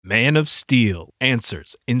Man of Steel,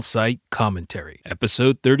 Answers, Insight, Commentary.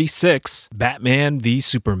 Episode 36, Batman v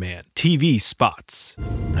Superman, TV Spots.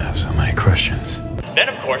 I have so many questions. Then,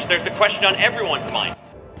 of course, there's the question on everyone's mind.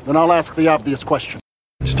 Then I'll ask the obvious question.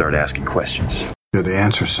 Start asking questions. You're the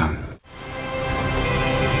answer, son.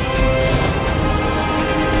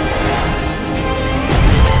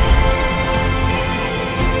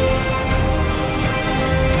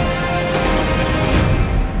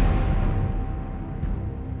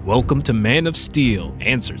 Welcome to Man of Steel,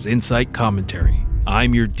 Answers, Insight, Commentary.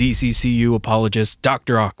 I'm your DCCU apologist,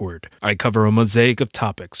 Dr. Awkward. I cover a mosaic of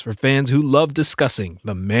topics for fans who love discussing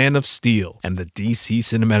the Man of Steel and the DC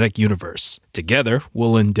Cinematic Universe. Together,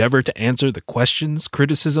 we'll endeavor to answer the questions,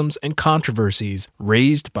 criticisms, and controversies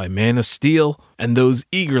raised by Man of Steel and those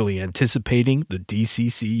eagerly anticipating the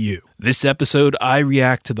DCCU. This episode, I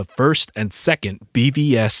react to the first and second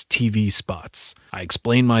BVS TV spots. I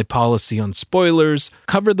explain my policy on spoilers,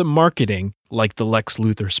 cover the marketing, like the Lex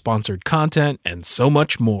Luthor sponsored content, and so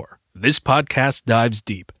much more. This podcast dives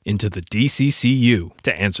deep into the DCCU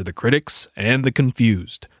to answer the critics and the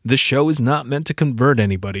confused. This show is not meant to convert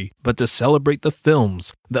anybody, but to celebrate the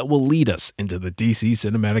films that will lead us into the DC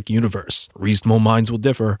Cinematic Universe. Reasonable minds will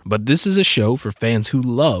differ, but this is a show for fans who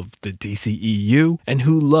love the DCEU and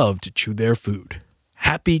who love to chew their food.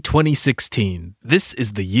 Happy 2016. This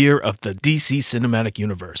is the year of the DC Cinematic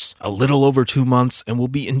Universe. A little over 2 months and we'll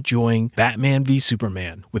be enjoying Batman v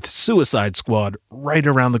Superman with Suicide Squad right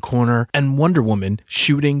around the corner and Wonder Woman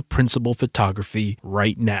shooting principal photography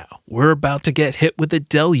right now. We're about to get hit with a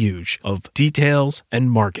deluge of details and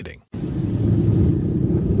marketing.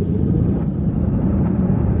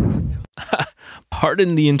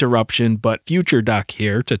 Pardon the interruption, but Future Doc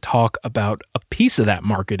here to talk about a piece of that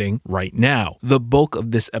marketing right now. The bulk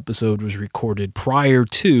of this episode was recorded prior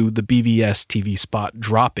to the BVS TV spot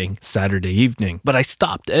dropping Saturday evening, but I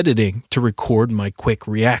stopped editing to record my quick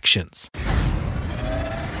reactions.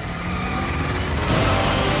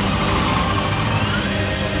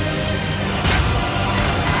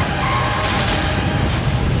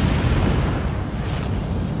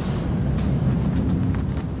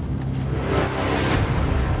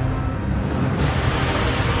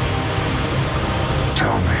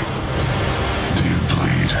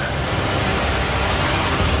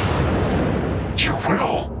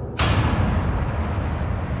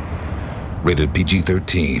 Rated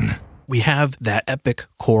PG-13. We have that epic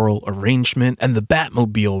choral arrangement and the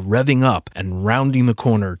Batmobile revving up and rounding the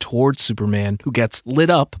corner towards Superman, who gets lit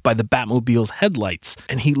up by the Batmobile's headlights,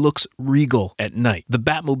 and he looks regal at night. The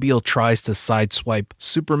Batmobile tries to sideswipe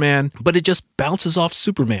Superman, but it just bounces off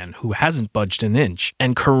Superman, who hasn't budged an inch,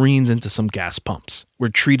 and careens into some gas pumps. We're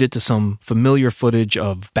treated to some familiar footage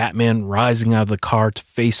of Batman rising out of the car to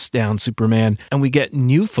face down Superman, and we get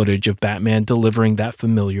new footage of Batman delivering that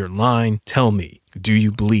familiar line, "Tell me, do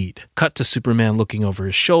you bleed?" Cut to Superman looking over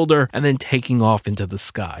his shoulder and then taking off into the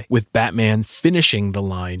sky, with Batman finishing the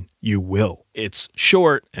line, "You will." It's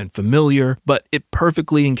short and familiar, but it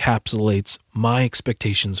perfectly encapsulates my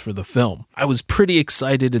expectations for the film. I was pretty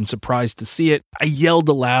excited and surprised to see it. I yelled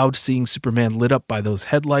aloud seeing Superman lit up by those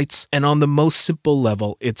headlights, and on the most simple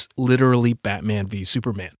level, it's literally Batman v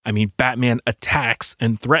Superman. I mean, Batman attacks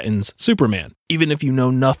and threatens Superman. Even if you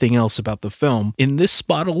know nothing else about the film, in this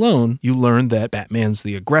spot alone, you learn that Batman's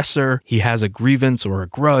the aggressor, he has a grievance or a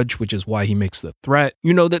grudge, which is why he makes the threat.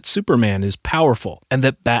 You know that Superman is powerful, and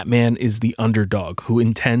that Batman is the underdog who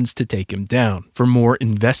intends to take him down. For more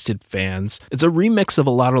invested fans, it's a remix of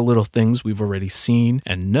a lot of little things we've already seen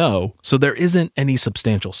and know, so there isn't any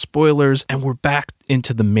substantial spoilers, and we're back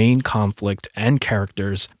into the main conflict and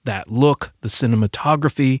characters, that look, the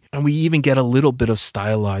cinematography, and we even get a little bit of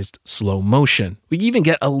stylized slow motion. We even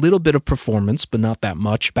get a little bit of performance, but not that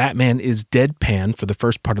much. Batman is deadpan for the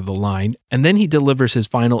first part of the line, and then he delivers his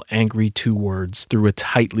final angry 2 words through a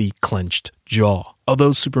tightly clenched jaw.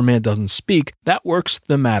 Although Superman doesn't speak, that works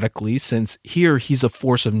thematically since here he's a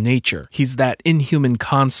force of nature. He's that inhuman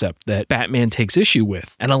concept that Batman takes issue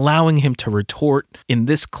with, and allowing him to retort in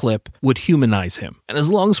this clip would humanize him. And as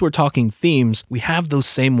long as we're talking themes, we have those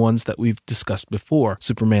same ones that we've discussed before.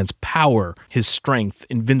 Superman's power, his strength,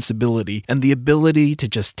 invincibility, and the ability to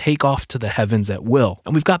just take off to the heavens at will.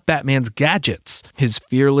 And we've got Batman's gadgets, his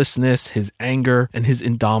fearlessness, his anger, and his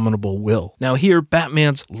indomitable will. Now here,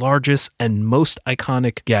 Batman's largest and most iconic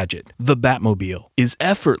iconic gadget, the Batmobile, is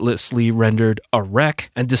effortlessly rendered a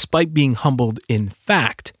wreck, and despite being humbled in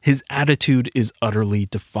fact, his attitude is utterly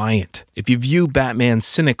defiant. If you view Batman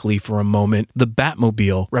cynically for a moment, the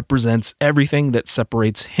Batmobile represents everything that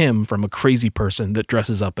separates him from a crazy person that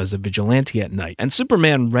dresses up as a vigilante at night, and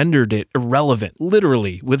Superman rendered it irrelevant,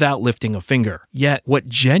 literally, without lifting a finger. Yet, what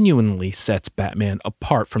genuinely sets Batman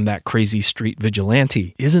apart from that crazy street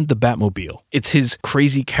vigilante isn't the Batmobile. It's his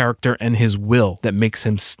crazy character and his will that makes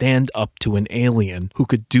him stand up to an alien who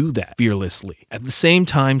could do that fearlessly. At the same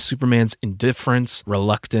time, Superman's indifference,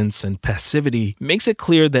 reluctance, and passivity makes it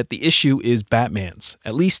clear that the issue is Batman's,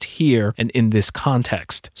 at least here and in this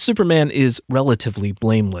context. Superman is relatively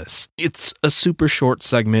blameless. It's a super short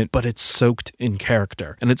segment, but it's soaked in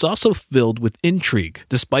character, and it's also filled with intrigue.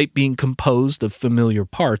 Despite being composed of familiar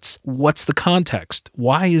parts, what's the context?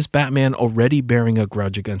 Why is Batman already bearing a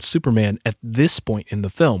grudge against Superman at this point in the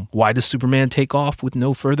film? Why does Superman take off with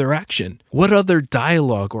no further action? What other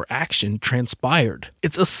dialogue or action transpired?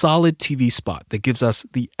 It's a solid TV spot that gives us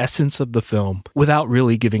the essence of the film without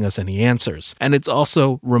really giving us any answers. And it's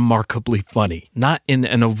also remarkably funny, not in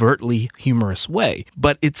an overtly humorous way,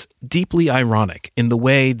 but it's deeply ironic in the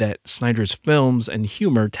way that Snyder's films and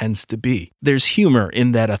humor tends to be. There's humor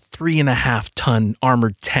in that a 3.5-ton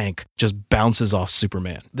armored tank just bounces off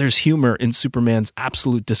Superman. There's humor in Superman's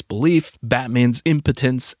absolute disbelief, Batman's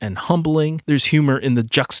impotence and humbling. There's humor in the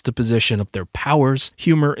juxtaposition of their powers,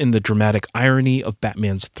 humor in the dramatic irony of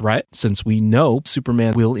Batman's threat, since we know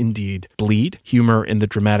Superman will indeed bleed, humor in the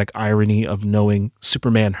dramatic irony of knowing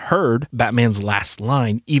Superman heard Batman's last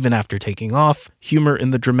line even after taking off, humor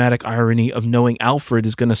in the dramatic irony of knowing Alfred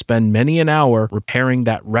is going to spend many an hour repairing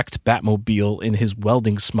that wrecked Batmobile in his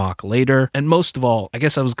welding smock later, and most of all, I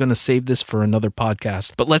guess I was going to save this for another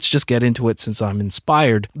podcast, but let's just get into it since I'm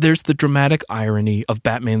inspired. There's the dramatic irony of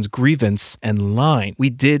Batman's grievance and line. We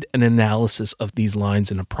did an analysis of these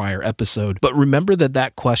lines in a prior episode, but remember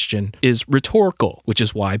that question is rhetorical, which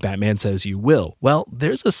is why Batman says you will. Well,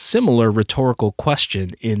 there's a similar rhetorical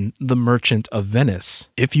question in The Merchant of Venice.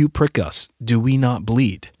 If you prick us, do we not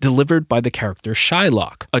bleed? Delivered by the character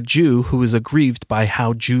Shylock, a Jew who is aggrieved by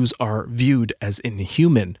how Jews are viewed as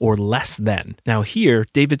inhuman or less than. Now here,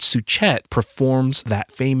 David Suchet performs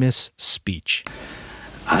that famous speech.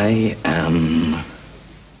 I am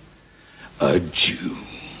a Jew.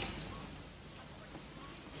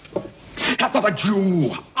 Hath not a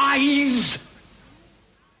Jew eyes?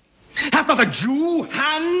 Hath not a Jew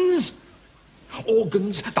hands?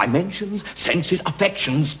 Organs, dimensions, senses,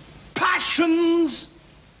 affections, passions?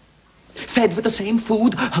 Fed with the same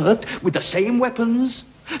food, hurt with the same weapons,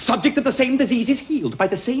 subject to the same diseases, healed by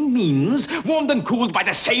the same means, warmed and cooled by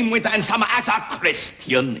the same winter and summer as a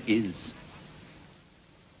Christian is.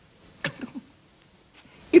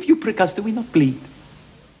 If you prick us, do we not bleed?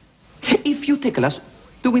 If you tickle us,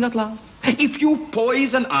 do we not laugh? If you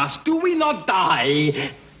poison us, do we not die?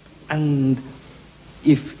 And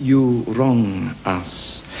if you wrong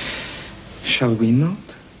us, shall we not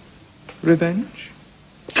revenge?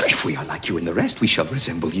 If we are like you in the rest, we shall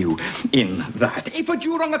resemble you in that. If a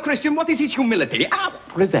Jew wrong a Christian, what is his humility?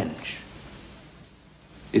 Revenge.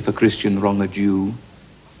 If a Christian wrong a Jew,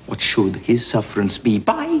 what should his sufferance be?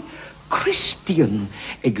 By Christian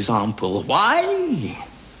example. Why?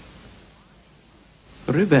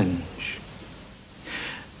 Revenge.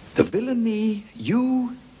 The villainy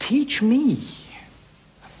you teach me,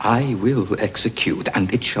 I will execute,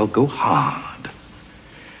 and it shall go hard.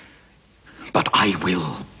 But I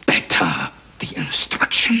will better the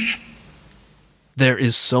instruction. There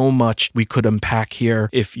is so much we could unpack here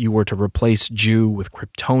if you were to replace Jew with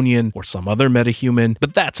Kryptonian or some other metahuman,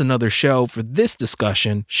 but that's another show. For this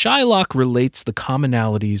discussion, Shylock relates the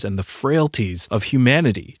commonalities and the frailties of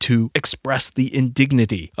humanity to express the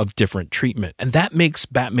indignity of different treatment. And that makes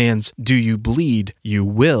Batman's "do you bleed, you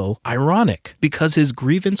will" ironic, because his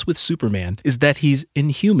grievance with Superman is that he's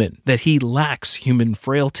inhuman, that he lacks human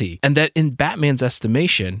frailty, and that in Batman's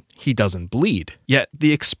estimation, he doesn't bleed. Yet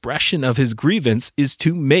the expression of his grievance is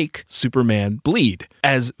to make Superman bleed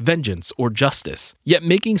as vengeance or justice. Yet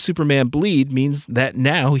making Superman bleed means that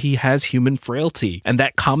now he has human frailty, and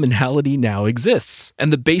that commonality now exists.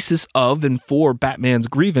 And the basis of and for Batman's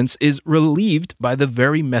grievance is relieved by the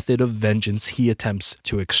very method of vengeance he attempts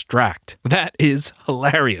to extract. That is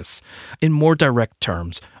hilarious. In more direct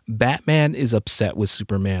terms, Batman is upset with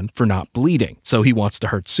Superman for not bleeding. So he wants to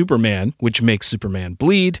hurt Superman, which makes Superman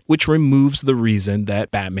bleed, which removes the reason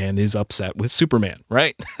that Batman is upset with Superman,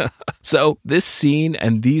 right? So this scene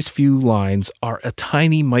and these few lines are a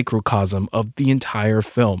tiny microcosm of the entire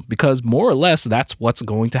film, because more or less that's what's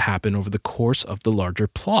going to happen over the course of the larger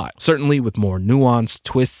plot. Certainly with more nuance,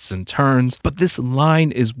 twists, and turns, but this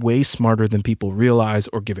line is way smarter than people realize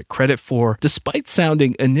or give it credit for, despite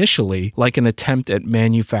sounding initially like an attempt at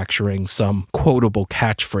manufacturing some quotable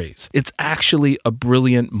catchphrase. It's actually a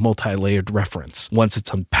brilliant multi-layered reference once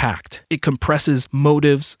it's unpacked. It compresses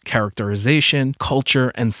motives, characterization,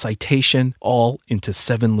 culture, and citation all into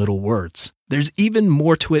 7 little words. There's even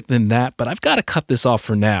more to it than that, but I've got to cut this off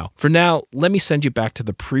for now. For now, let me send you back to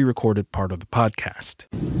the pre-recorded part of the podcast.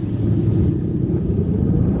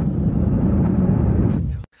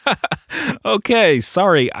 Okay,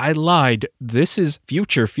 sorry, I lied. This is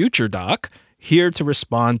Future Doc, here to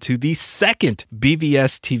respond to the second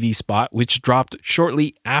BVS TV spot, which dropped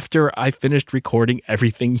shortly after I finished recording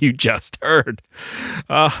everything you just heard.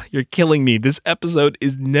 You're killing me. This episode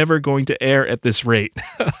is never going to air at this rate.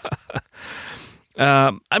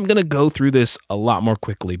 I'm going to go through this a lot more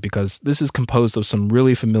quickly because this is composed of some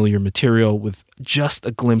really familiar material with just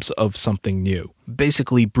a glimpse of something new.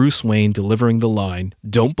 Basically, Bruce Wayne delivering the line,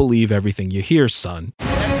 "Don't believe everything you hear, son."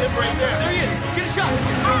 That's it right there. There he is. Let's get a shot.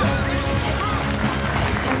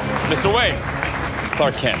 Mr. Wayne.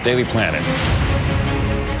 Clark Kent, Daily Planet.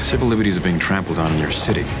 Civil liberties are being trampled on in your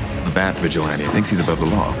city. The Bat vigilante thinks he's above the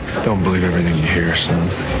law. Don't believe everything you hear, son.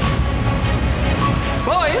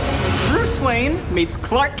 Boys, Bruce Wayne meets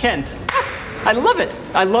Clark Kent. I love it.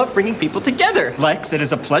 I love bringing people together. Lex, it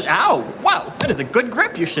is a pleasure. Ow! Wow, that is a good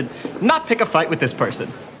grip. You should not pick a fight with this person.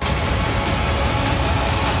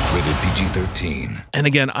 Rated PG-13. And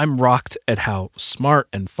again, I'm rocked at how smart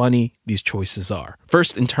and funny these choices are.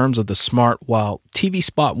 First, in terms of the smart, while TV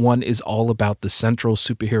Spot 1 is all about the central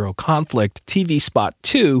superhero conflict, TV Spot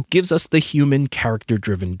 2 gives us the human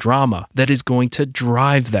character-driven drama that is going to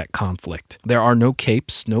drive that conflict. There are no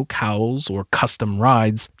capes, no cowls, or custom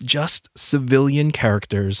rides, just civilian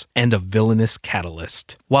characters and a villainous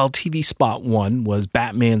catalyst. While TV Spot 1 was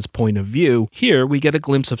Batman's point of view, here we get a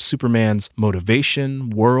glimpse of Superman's motivation,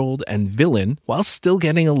 world, and villain, while still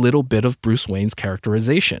getting a little bit of Bruce Wayne's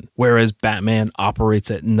characterization. Whereas Batman operates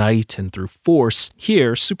at night and through force,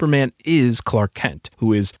 here Superman is Clark Kent,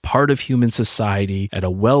 who is part of human society at a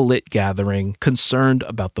well-lit gathering, concerned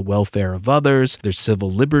about the welfare of others, their civil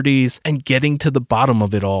liberties, and getting to the bottom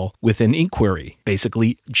of it all with an inquiry,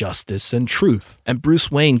 basically justice and truth. And Bruce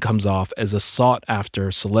Wayne comes off as a sought-after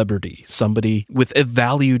celebrity, somebody with a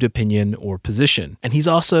valued opinion or position. And he's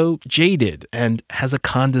also jaded and has a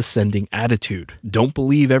condescending attitude. Don't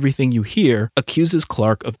believe everything you hear accuses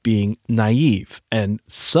Clark of being naive, and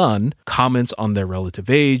Son comments on their relative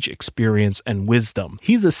age, experience, and wisdom.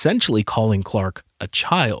 He's essentially calling Clark a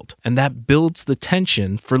child, and that builds the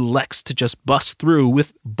tension for Lex to just bust through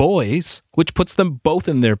with boys, which puts them both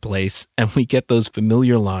in their place, and we get those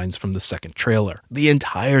familiar lines from the second trailer. The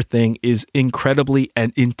entire thing is incredibly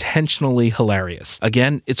and intentionally hilarious.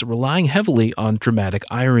 Again, it's relying heavily on dramatic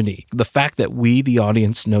irony. The fact that we, the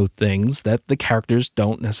audience, know things that the characters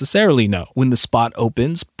don't necessarily know. When the spot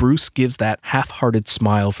opens, Bruce gives that half-hearted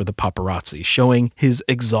smile for the paparazzi, showing his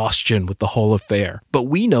exhaustion with the whole affair. But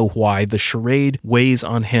we know why the charade weighs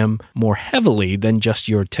on him more heavily than just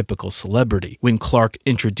your typical celebrity. When Clark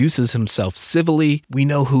introduces himself civilly, we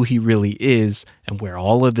know who he really is and where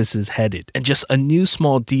all of this is headed. And just a new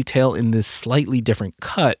small detail in this slightly different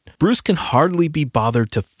cut, Bruce can hardly be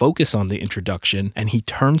bothered to focus on the introduction, and he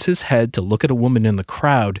turns his head to look at a woman in the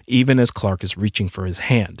crowd, even as Clark is reaching for his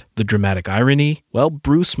hand. The dramatic irony? Well,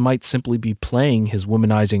 Bruce might simply be playing his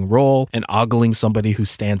womanizing role and ogling somebody who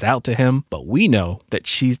stands out to him, but we know that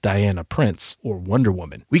she's Diana Prince, or Wonder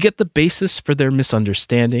Woman. We get the basis for their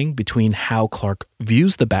misunderstanding between how Clark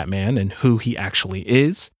views the Batman and who he actually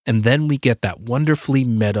is, and then we get that wonderfully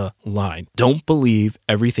meta line, "Don't believe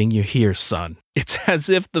everything you hear, son." It's as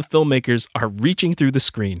if the filmmakers are reaching through the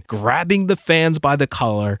screen, grabbing the fans by the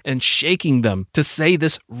collar and shaking them to say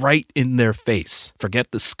this right in their face.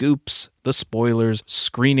 Forget the scoops, the spoilers,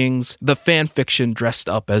 screenings, the fan fiction dressed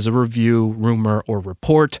up as a review, rumor, or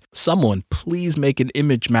report. Someone please make an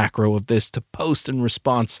image macro of this to post in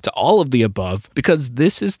response to all of the above, because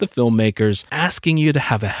this is the filmmakers asking you to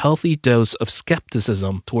have a healthy dose of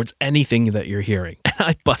skepticism towards anything that you're hearing. And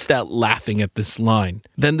I bust out laughing at this line.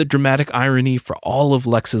 Then the dramatic irony for all of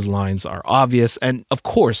Lex's lines are obvious, and of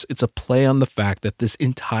course it's a play on the fact that this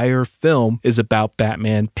entire film is about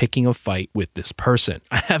Batman picking a fight with this person.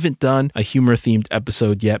 I haven't done a humor-themed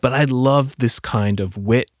episode yet, but I love this kind of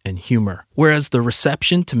wit and humor. Whereas the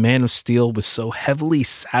reception to Man of Steel was so heavily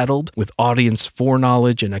saddled with audience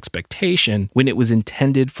foreknowledge and expectation when it was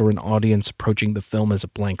intended for an audience approaching the film as a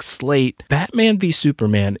blank slate, Batman v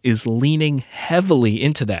Superman is leaning heavily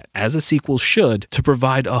into that, as a sequel should, to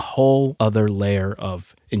provide a whole other layer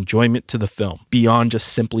of enjoyment to the film, beyond just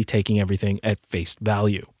simply taking everything at face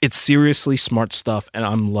value. It's seriously smart stuff, and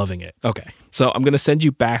I'm loving it. Okay, so I'm going to send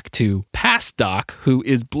you back to past Doc, who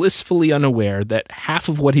is blissfully unaware that half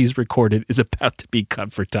of what he's recorded is about to be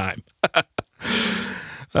cut for time.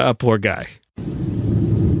 Poor guy.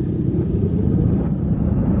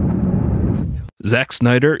 Zack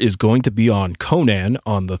Snyder is going to be on Conan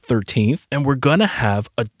on the 13th, and we're going to have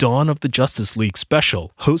a Dawn of the Justice League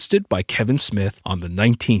special hosted by Kevin Smith on the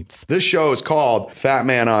 19th. This show is called Fat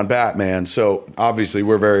Man on Batman, so obviously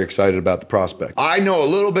we're very excited about the prospect. I know a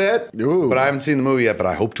little bit, but I haven't seen the movie yet, but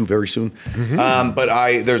I hope to very soon.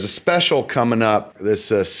 There's a special coming up, this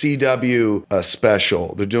CW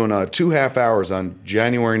special. They're doing 2 half hours on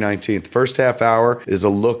January 19th. First half hour is a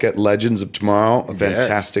look at Legends of Tomorrow, a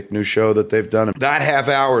fantastic new show that they've done. That half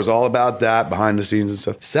hour is all about that, behind the scenes and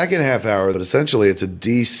stuff. Second half hour, but essentially it's a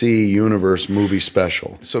DC Universe movie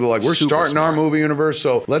special. So they're like, we're starting our movie universe,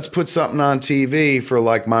 so let's put something on TV for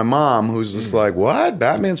like my mom, who's just like, what?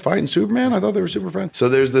 Batman's fighting Superman? I thought they were super friends. So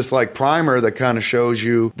there's this like primer that kind of shows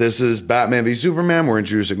you, this is Batman v Superman. We're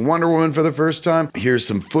introducing Wonder Woman for the first time. Here's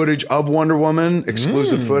some footage of Wonder Woman,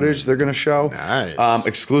 exclusive footage they're going to show. Nice.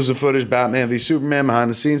 Exclusive footage, Batman v Superman, behind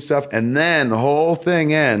the scenes stuff. And then the whole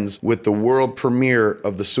thing ends with the world premiere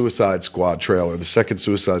of the Suicide Squad trailer, the second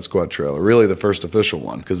Suicide Squad trailer, really the first official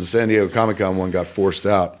one, because the San Diego Comic-Con one got forced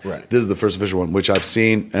out. Right. This is the first official one, which I've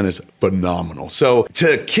seen and is phenomenal. So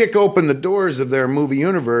to kick open the doors of their movie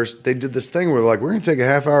universe, they did this thing where they're like, we're going to take a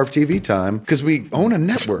half hour of TV time because we own a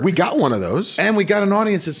network. We got one of those. And we got an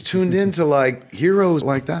audience that's tuned into like heroes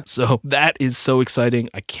like that. So that is so exciting.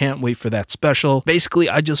 I can't wait for that special. Basically,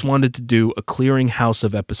 I just wanted to do a clearinghouse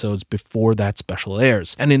of episodes before that special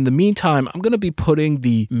airs. And in the meantime, I'm going to be putting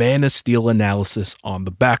the Man of Steel analysis on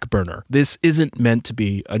the back burner. This isn't meant to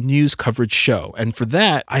be a news coverage show. And for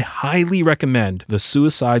that, I highly recommend the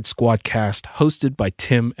Suicide Squad cast hosted by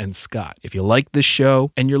Tim and Scott. If you like this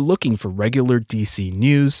show and you're looking for regular DC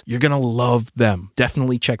news, you're going to love them.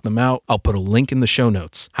 Definitely check them out. I'll put a link in the show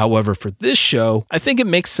notes. However, for this show, I think it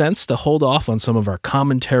makes sense to hold off on some of our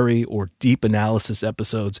commentary or deep analysis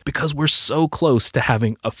episodes because we're so close to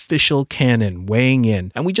having official canon weighing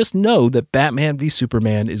in, and we just know that Batman v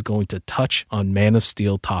Superman is going to touch on Man of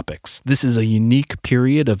Steel topics. This is a unique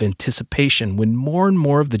period of anticipation when more and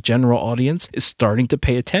more of the general audience is starting to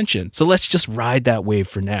pay attention. So let's just ride that wave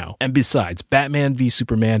for now. And besides, Batman v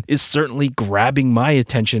Superman is certainly grabbing my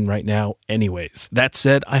attention right now anyways. That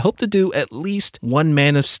said, I hope to do at least one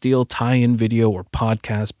Man of Steel tie-in video or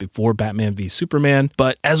podcast before Batman v Superman.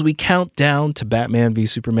 But as we count down to Batman v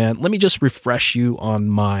Superman, let me just refresh you on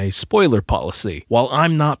my spoiler policy. While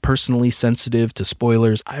I'm not personally sensitive to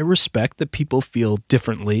spoilers, I respect that people feel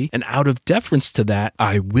differently, and out of deference to that,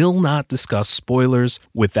 I will not discuss spoilers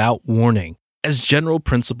without warning. As general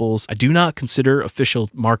principles, I do not consider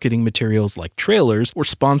official marketing materials like trailers or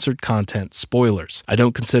sponsored content spoilers. I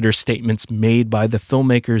don't consider statements made by the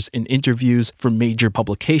filmmakers in interviews for major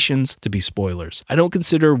publications to be spoilers. I don't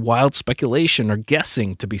consider wild speculation or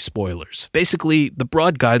guessing to be spoilers. Basically, the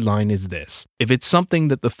broad guideline is this: if it's something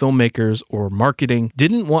that the filmmakers or marketing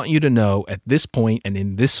didn't want you to know at this point and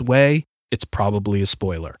in this way, it's probably a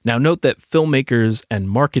spoiler. Now, note that filmmakers and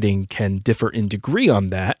marketing can differ in degree on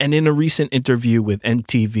that, and in a recent interview with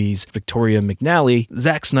MTV's Victoria McNally,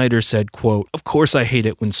 Zack Snyder said, quote, "Of course I hate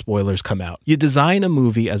it when spoilers come out. You design a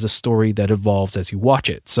movie as a story that evolves as you watch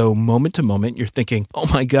it, so moment to moment you're thinking, oh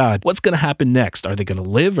my god, what's going to happen next? Are they going to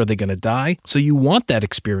live? Are they going to die? So you want that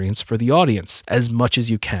experience for the audience as much as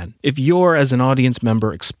you can. If you're, as an audience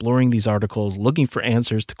member, exploring these articles, looking for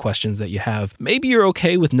answers to questions that you have, maybe you're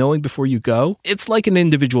okay with knowing before you go. It's like an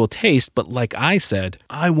individual taste, but like I said,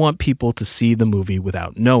 I want people to see the movie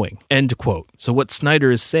without knowing." End quote. So what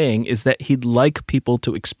Snyder is saying is that he'd like people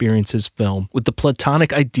to experience his film with the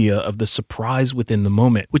platonic idea of the surprise within the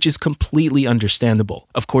moment, which is completely understandable.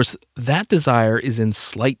 Of course, that desire is in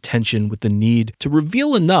slight tension with the need to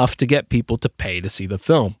reveal enough to get people to pay to see the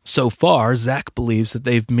film. So far, Zack believes that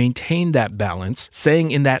they've maintained that balance,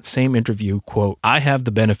 saying in that same interview, quote, "I have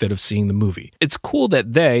the benefit of seeing the movie. It's cool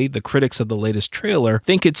that they, the critics critics of the latest trailer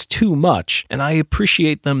think it's too much, and I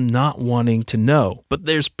appreciate them not wanting to know. But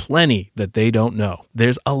there's plenty that they don't know.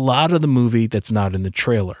 There's a lot of the movie that's not in the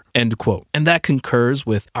trailer. End quote. And that concurs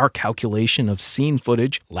with our calculation of scene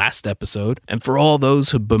footage last episode. And for all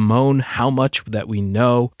those who bemoan how much that we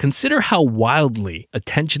know, consider how wildly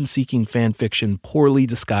attention-seeking fanfiction poorly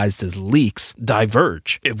disguised as leaks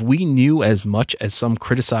diverge. If we knew as much as some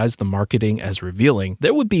criticize the marketing as revealing,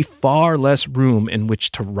 there would be far less room in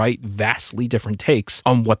which to write vastly different takes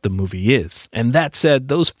on what the movie is. And that said,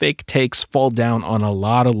 those fake takes fall down on a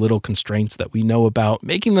lot of little constraints that we know about,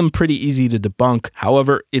 making them pretty easy to debunk.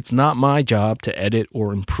 However, it's not my job to edit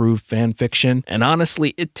or improve fanfiction, and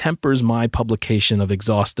honestly, it tempers my publication of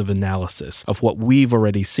exhaustive analysis of what we've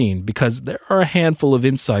already seen, because there are a handful of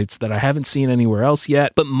insights that I haven't seen anywhere else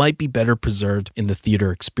yet, but might be better preserved in the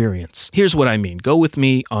theater experience. Here's what I mean. Go with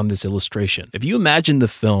me on this illustration. If you imagine the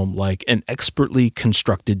film like an expertly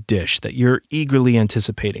constructed dish that you're eagerly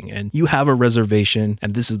anticipating, and you have a reservation,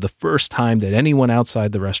 and this is the first time that anyone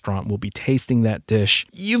outside the restaurant will be tasting that dish,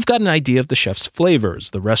 you've got an idea of the chef's flavors,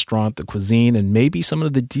 the restaurant, the cuisine, and maybe some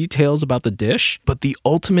of the details about the dish, but the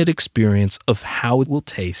ultimate experience of how it will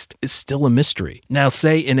taste is still a mystery. Now,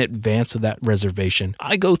 say in advance of that reservation,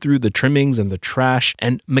 I go through the trimmings and the trash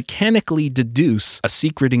and mechanically deduce a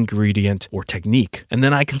secret ingredient or technique, and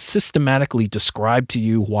then I can systematically describe to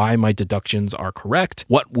you why my deductions are correct,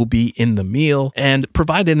 what will be in the meal, and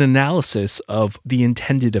provide an analysis of the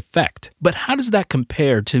intended effect. But how does that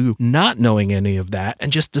compare to not knowing any of that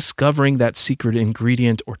and just discovering that secret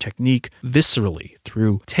ingredient or technique viscerally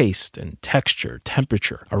through taste and texture,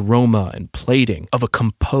 temperature, aroma, and plating of a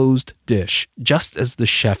composed dish, just as the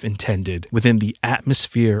chef intended within the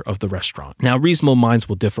atmosphere of the restaurant? Now, reasonable minds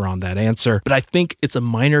will differ on that answer, but I think it's a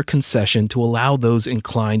minor concession to allow those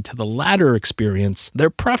inclined to the latter experience their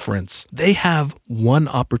preference. They have one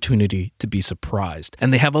opportunity to be surprised,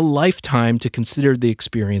 and they have a lifetime to consider the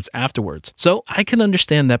experience afterwards. So I can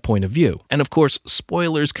understand that point of view. And of course,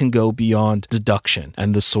 spoilers can go beyond deduction,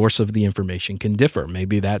 and the source of the information can differ.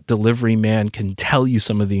 Maybe that delivery man can tell you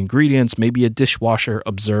some of the ingredients, maybe a dishwasher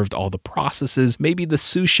observed all the processes, maybe the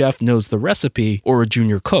sous chef knows the recipe, or a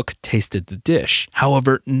junior cook tasted the dish.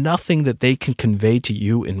 However, nothing that they can convey to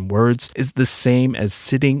you in words is the same as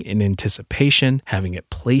sitting in anticipation, having it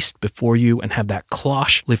placed before you, and have that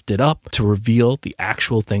cloche lifted up to reveal the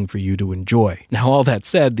actual thing for you to enjoy. Now, all that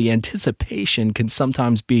said, the anticipation can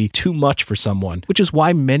sometimes be too much for someone, which is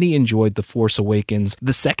why many enjoyed The Force Awakens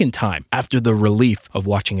the second time after the relief of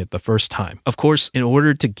watching it the first time. Of course, in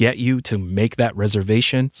order to get you to make that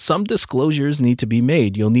reservation, some disclosures need to be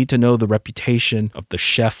made. You'll need to know the reputation of the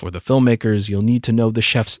chef or the filmmakers. You'll need to know the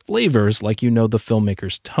chef's flavors like you know the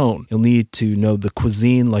filmmaker's tone. You'll need to know the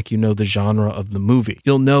cuisine like you know the genre of the movie.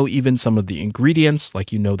 You'll know even some of the ingredients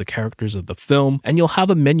like you know the characters of the film, and you'll have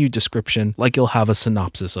a menu description like you'll have a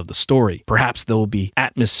synopsis of the story. Perhaps there will be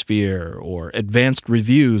atmosphere or advanced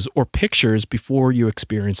reviews or pictures before you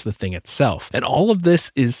experience the thing itself. And all of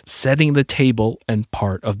this is setting the table and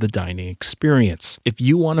part of the dining experience. If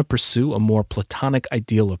you want to pursue a more platonic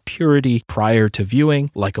ideal of purity prior to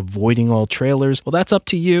viewing, like avoiding all trailers, well, that's up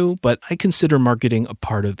to you, but I consider marketing a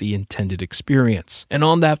part of the intended experience. And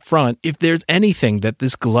on that front, if there's anything that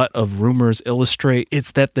this glut of rumors illustrate,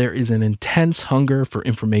 it's that there is an intense hunger for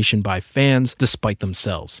information by fans despite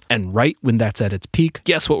themselves. And right when that's at its peak,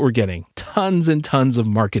 guess what we're getting? Tons and tons of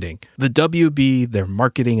marketing. The WB, their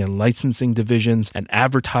marketing and licensing divisions, and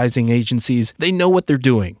advertising agencies, they know what they're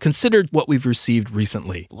doing. Consider what we've received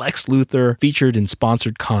recently. Lex Luthor featured in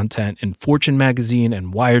sponsored content in Fortune magazine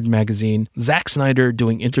and Wired magazine. Zack Snyder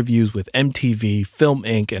doing interviews with MTV, Film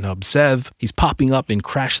Inc., and Obsev. He's popping up in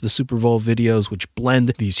Crash the Super Bowl videos, which blend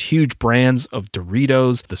these huge brands of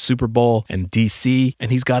Doritos, the Super Bowl, and DC.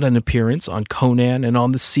 And he's got an appearance on Conan and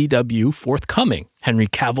on the CW forthcoming. Henry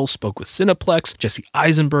Cavill spoke with Cineplex, Jesse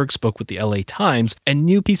Eisenberg spoke with the LA Times, and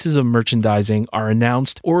new pieces of merchandising are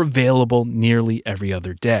announced or available nearly every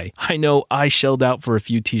other day. I know I shelled out for a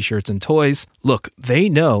few t-shirts and toys. Look, they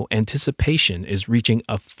know anticipation is reaching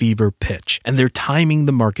a fever pitch, and they're timing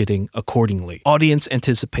the marketing accordingly. Audience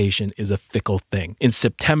anticipation is a fickle thing. In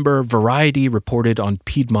September, Variety reported on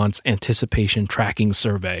Piedmont's anticipation tracking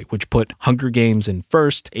survey, which put Hunger Games in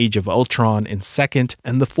first, Age of Ultron in second,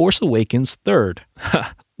 and The Force Awakens third.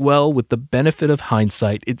 Well, with the benefit of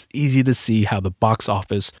hindsight, it's easy to see how the box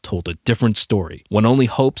office told a different story. One only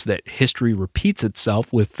hopes that history repeats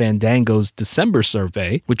itself with Fandango's December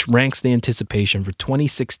survey, which ranks the anticipation for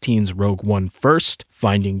 2016's Rogue One first,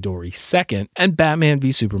 Finding Dory second, and Batman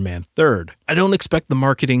v Superman third. I don't expect the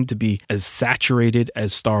marketing to be as saturated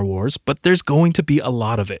as Star Wars, but there's going to be a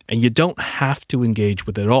lot of it, and you don't have to engage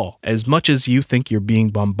with it all. As much as you think you're being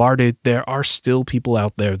bombarded, there are still people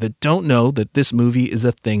out there that don't know that this movie is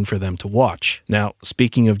a thing for them to watch. Now,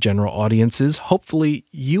 speaking of general audiences, hopefully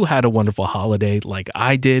you had a wonderful holiday like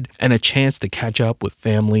I did, and a chance to catch up with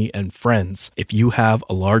family and friends. If you have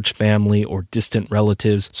a large family or distant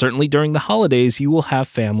relatives, certainly during the holidays, you will have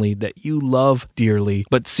family that you love dearly,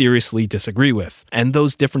 but seriously disagree with. And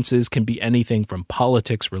those differences can be anything from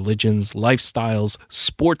politics, religions, lifestyles,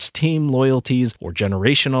 sports team loyalties, or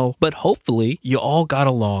generational, but hopefully you all got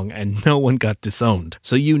along and no one got disowned.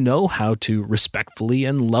 So you know how to respectfully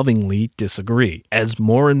and lovingly disagree. As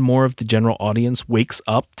more and more of the general audience wakes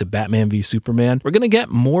up to Batman v Superman, we're going to get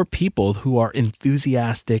more people who are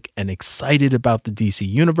enthusiastic and excited about the DC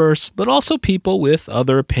universe, but also people with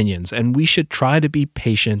other opinions, and we should try to be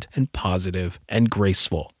patient and positive and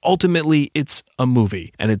graceful. Ultimately, it's a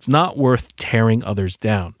movie, and it's not worth tearing others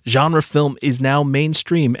down. Genre film is now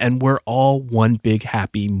mainstream, and we're all one big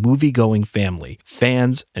happy movie-going family,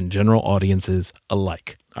 fans and general audiences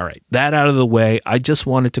alike. All right, that out of the way, I just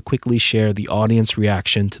wanted to quickly share the audience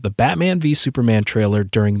reaction to the Batman v Superman trailer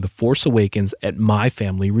during The Force Awakens at my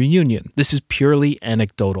family reunion. This is purely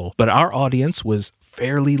anecdotal, but our audience was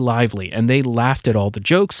fairly lively, and they laughed at all the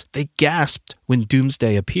jokes, they gasped when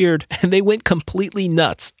Doomsday appeared, and they went completely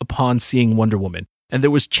nuts upon seeing Wonder Woman. And there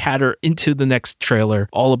was chatter into the next trailer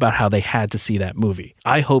all about how they had to see that movie.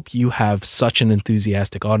 I hope you have such an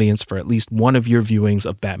enthusiastic audience for at least one of your viewings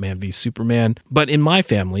of Batman v Superman. But in my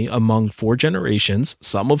family, among 4 generations,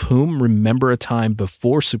 some of whom remember a time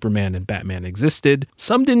before Superman and Batman existed,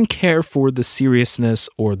 some didn't care for the seriousness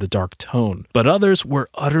or the dark tone, but others were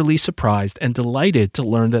utterly surprised and delighted to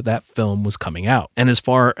learn that that film was coming out. And as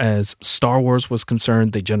far as Star Wars was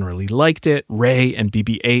concerned, they generally liked it. Rey and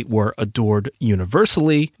BB-8 were adored universally,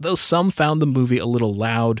 though some found the movie a little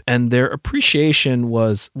loud, and their appreciation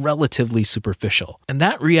was relatively superficial. And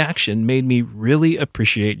that reaction made me really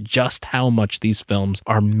appreciate just how much these films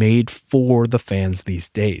are made for the fans these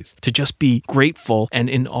days. To just be grateful and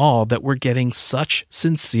in awe that we're getting such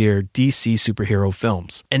sincere DC superhero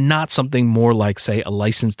films, and not something more like, say, a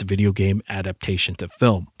licensed video game adaptation to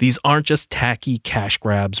film. These aren't just tacky cash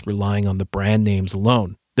grabs relying on the brand names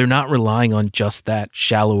alone. They're not relying on just that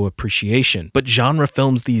shallow appreciation, but genre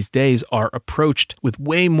films these days are approached with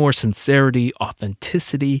way more sincerity,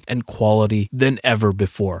 authenticity, and quality than ever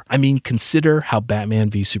before. I mean, consider how Batman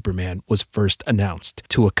v Superman was first announced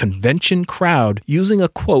to a convention crowd using a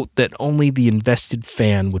quote that only the invested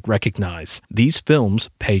fan would recognize. These films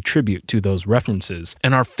pay tribute to those references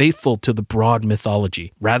and are faithful to the broad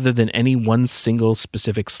mythology rather than any one single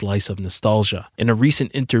specific slice of nostalgia. In a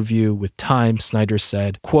recent interview with Time, Snyder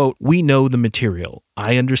said, quote, "We know the material.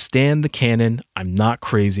 I understand the canon. I'm not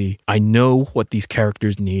crazy. I know what these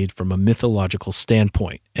characters need from a mythological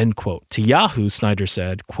standpoint," end quote. To Yahoo, Snyder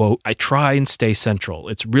said, quote, "I try and stay central.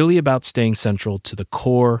 It's really about staying central to the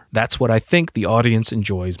core. That's what I think the audience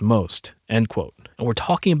enjoys most," end quote. And we're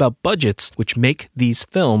talking about budgets which make these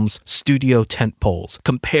films studio tentpoles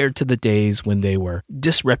compared to the days when they were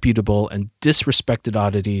disreputable and disrespected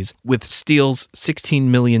oddities with Steele's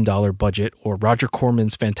 $16 million budget or Roger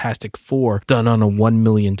Corman's Fantastic Four done on a $1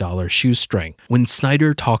 million shoestring. When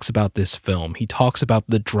Snyder talks about this film, he talks about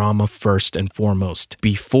the drama first and foremost,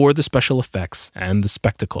 before the special effects and the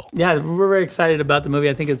spectacle. Yeah, we're very excited about the movie.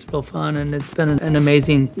 I think it's real fun, and it's been an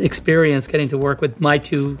amazing experience getting to work with my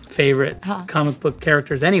 2 favorite comic book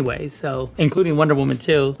characters anyway, so including Wonder Woman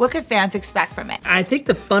too. What could fans expect from it? I think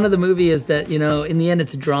the fun of the movie is that, you know, in the end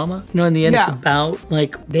it's a drama. You know, in the end it's about,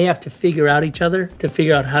 like, they have to figure out each other to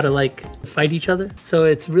figure out how to, like, fight each other. So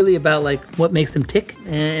it's really about, like, what makes them tick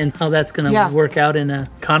and how that's going to work out in a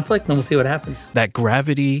conflict, and we'll see what happens. That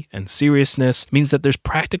gravity and seriousness means that there's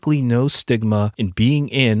practically no stigma in being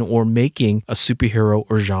in or making a superhero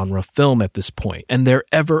or genre film at this point, and they're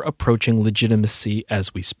ever approaching legitimacy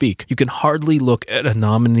as we speak. You can hardly look at a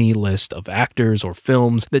nominee list of actors or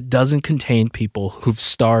films that doesn't contain people who've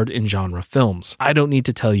starred in genre films. I don't need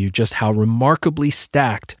to tell you just how remarkably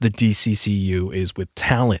stacked the DCCU is with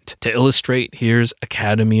talent. To illustrate, here's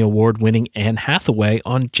Academy Award-winning Anne Hathaway Hathaway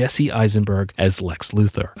on Jesse Eisenberg as Lex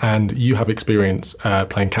Luthor. And you have experience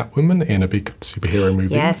playing Catwoman in a big superhero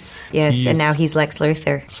movie. Yes, and now he's Lex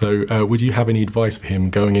Luthor. So would you have any advice for him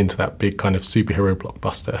going into that big kind of superhero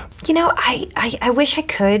blockbuster? You know, I wish I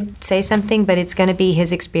could say something, but it's going to be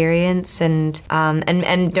his experience, and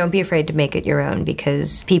don't be afraid to make it your own,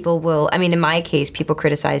 because people will, I mean, in my case, people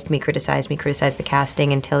criticized the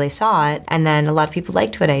casting until they saw it, and then a lot of people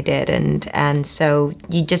liked what I did, and so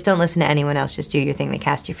you just don't listen to anyone else, just do your thing. They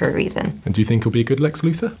cast you for a reason. And do you think he'll be a good Lex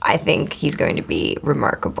Luthor? I think he's going to be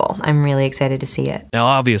remarkable. I'm really excited to see it. Now,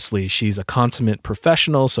 obviously, she's a consummate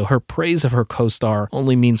professional, so her praise of her co-star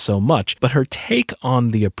only means so much, but her take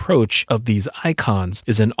on the approach of these icons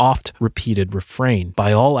is an oft-repeated refrain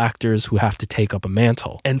by all actors who have to take up a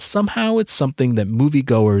mantle, and somehow it's something that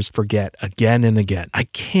moviegoers forget again and again. I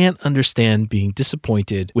can't understand being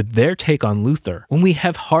disappointed with their take on Luthor when we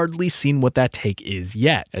have hardly seen what that take is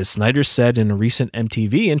yet. As Snyder said in a recent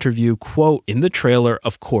MTV interview, quote, "In the trailer,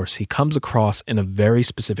 of course, he comes across in a very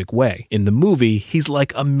specific way. In the movie, he's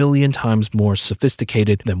like a million times more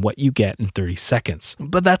sophisticated than what you get in 30 seconds.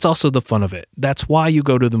 But that's also the fun of it. That's why you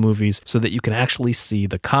go to the movies, so that you can actually see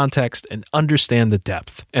the context and understand the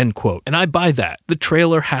depth," end quote. And I buy that. The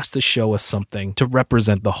trailer has to show us something to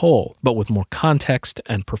represent the whole, but with more context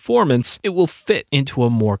and performance, it will fit into a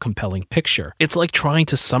more compelling picture. It's like trying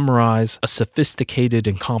to summarize a sophisticated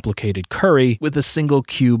and complicated curry with a single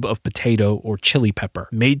cube of potato or chili pepper,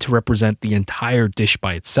 made to represent the entire dish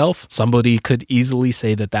by itself. Somebody could easily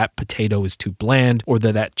say that that potato is too bland, or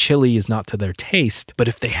that chili is not to their taste, but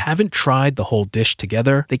if they haven't tried the whole dish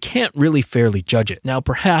together, they can't really fairly judge it. Now,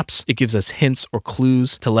 perhaps it gives us hints or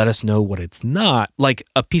clues to let us know what it's not, like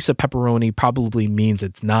a piece of pepperoni probably means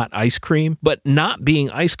it's not ice cream, but not being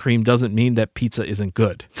ice cream doesn't mean that pizza isn't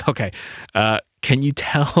good. Okay, can you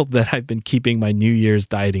tell that I've been keeping my New Year's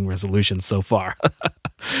dieting resolutions so far?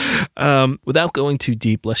 Without going too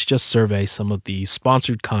deep, let's just survey some of the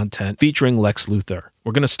sponsored content featuring Lex Luthor.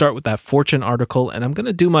 We're going to start with that Fortune article, and I'm going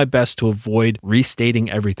to do my best to avoid restating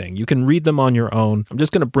everything. You can read them on your own. I'm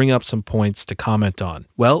just going to bring up some points to comment on.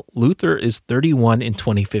 Well, Luthor is 31 in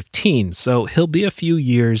 2015, so he'll be a few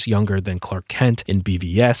years younger than Clark Kent in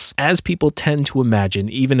BVS, as people tend to imagine,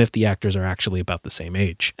 even if the actors are actually about the same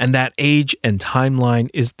age. And that age and timeline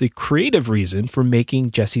is the creative reason for making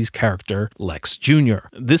Jesse's character Lex Jr.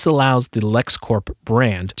 This allows the LexCorp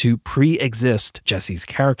brand to pre-exist Jesse's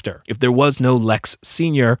character. If there was no Lex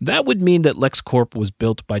Sr., that would mean that LexCorp was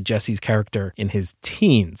built by Jesse's character in his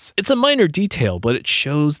teens. It's a minor detail, but it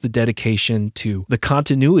shows the dedication to the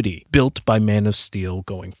continuity built by Man of Steel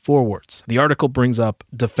going forwards. The article brings up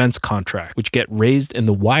defense contracts, which get raised in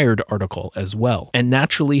the Wired article as well. And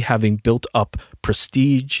naturally, having built up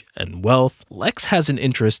prestige and wealth, Lex has an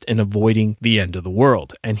interest in avoiding the end of the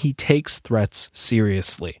world, and he takes threats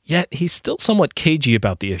seriously. Yet, he's still somewhat cagey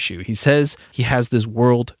about the issue. He says he has this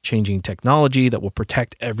world-changing technology that will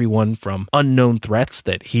protect everyone from unknown threats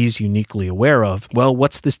that he's uniquely aware of. Well,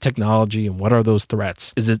 what's this technology and what are those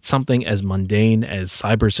threats? Is it something as mundane as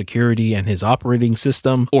cybersecurity and his operating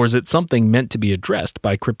system, or is it something meant to be addressed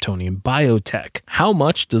by Kryptonian biotech? How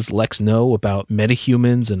much does Lex know about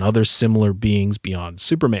metahumans and other similar beings beyond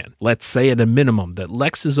Superman? Let's say at a minimum that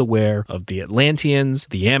Lex is aware of the Atlanteans,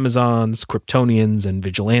 the Amazons, Kryptonians, and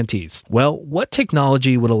Vigilantes. Well, what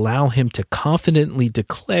technology would allow him to confidently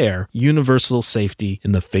declare universal safety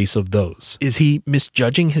in the face of those? Is he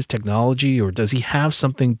misjudging his technology, or does he have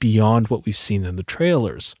something beyond what we've seen in the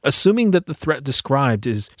trailers? Assuming that the threat described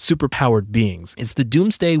is superpowered beings, is the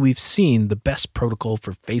Doomsday we've seen the best protocol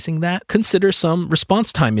for facing that? Consider some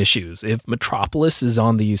response time issues. If Metropolis is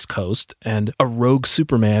on the East Coast and a rogue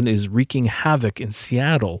Superman is wreaking havoc in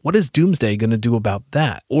Seattle, what is Doomsday going to do about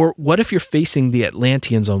that? Or what if you're facing the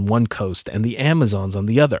Atlanteans on one coast and the Amazons on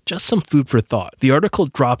the other? Just some food for thought. The article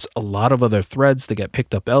drops a lot of other threads that get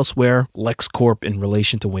picked up elsewhere. LexCorp in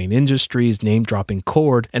relation to Wayne Industries, name-dropping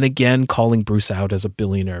Cord, and again calling Bruce out as a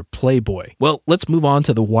billionaire playboy. Well, let's move on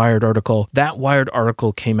to the Wired article. That Wired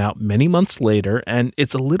article came out many months later, and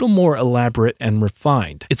it's a little more elaborate and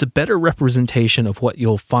refined. It's a better representation of what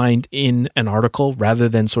you'll find in an article rather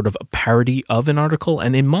than sort of a parody of an article,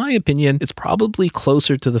 and in my opinion, it's probably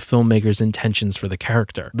closer to the filmmaker's intentions for the character.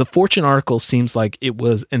 character. The Fortune article seems like it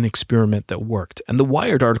was an experiment that worked, and the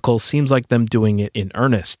Wired article seems like them doing it in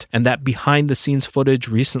earnest, and that behind-the-scenes footage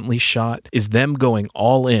recently shot is them going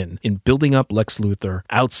all in building up Lex Luthor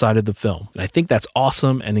outside of the film. And I think that's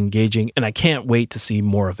awesome and engaging, and I can't wait to see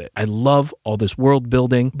more of it. I love all this world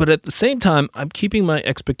building, but at the same time, I'm keeping my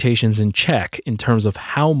expectations in check in terms of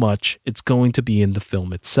how much it's going to be in the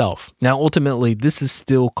film itself. Now, ultimately, this is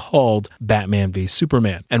still called Batman v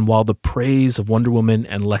Superman, and while the praise of Wonder Woman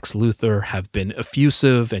and Lex Luthor have been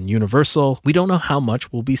effusive and universal, we don't know how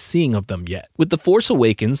much we'll be seeing of them yet. With The Force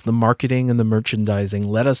Awakens, the marketing and the merchandising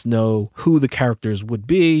let us know who the characters would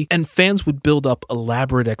be, and fans would build up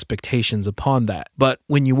elaborate expectations upon that. But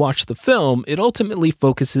when you watch the film, it ultimately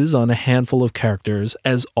focuses on a handful of characters,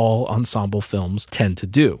 as all ensemble films tend to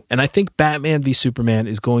do. And I think Batman v Superman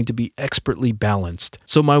is going to be expertly balanced.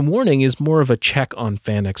 So my warning is more of a check on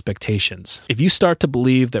fan expectations. If you start to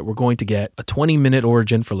believe that we're going to get a 20-minute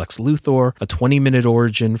origin for Lex Luthor, a 20-minute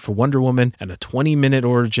origin for Wonder Woman, and a 20-minute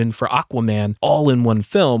origin for Aquaman, all in one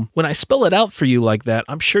film, when I spell it out for you like that,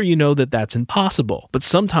 I'm sure you know that that's impossible. But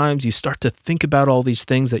sometimes you start to think about all these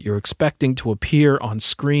things that you're expecting to appear on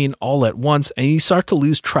screen all at once, and you start to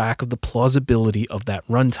lose track of the plausibility of that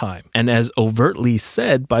runtime. And as overtly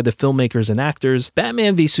said by the filmmakers and actors,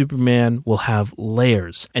 Batman v Superman will have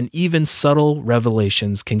layers, and even subtle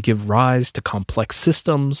revelations can give rise to complex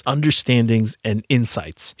systems, understandings, and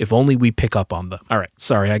insights, if only we pick up on them. Alright,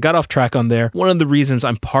 sorry, I got off track on there. One of the reasons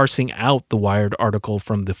I'm parsing out the Wired article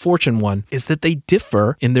from the Fortune one is that they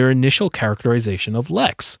differ in their initial characterization of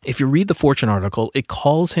Lex. If you read the Fortune article, it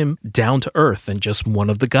calls him down to earth and just one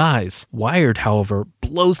of the guys. Wired, however,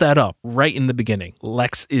 blows that up right in the beginning.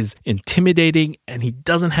 Lex is intimidating, and he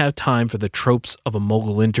doesn't have time for the tropes of a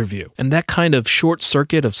mogul interview. And that kind of short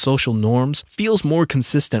circuit of social norms feels more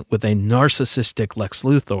consistent with a narcissistic Lex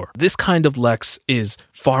Luthor. This kind of Lex is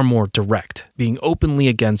far more direct, being openly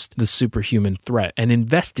against the superhuman threat and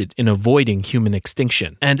invested in avoiding human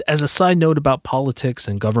extinction. And as a side note about politics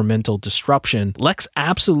and governmental disruption, Lex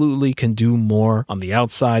absolutely can do more on the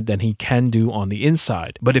outside than he can do on the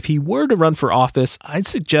inside. But if he were to run for office, I'd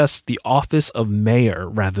suggest the office of mayor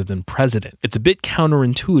rather than president. It's a bit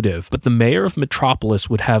counterintuitive, but the mayor of Metropolis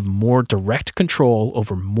would have more direct control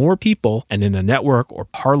over more people, and in a network or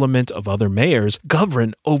parliament of other mayors,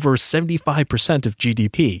 govern over 75% of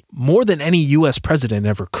GDP, more than any US president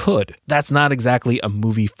ever could. That's not exactly a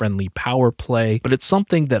movie-friendly power play, but it's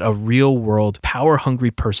something that a real-world,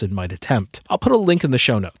 power-hungry person might attempt. I'll put a link in the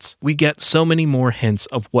show notes. We get so many more hints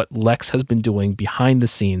of what Lex has been doing behind the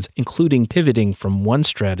scenes, including pivoting from one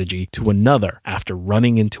strategy to another after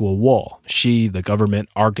running into a wall. She, the government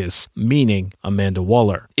Argus, meaning Amanda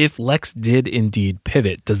Waller. If Lex did indeed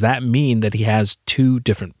pivot, does that mean that he has two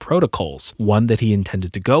different protocols? One that he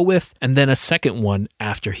intended to go with, and then a second one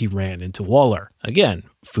after he ran into Waller? Again,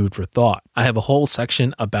 food for thought. I have a whole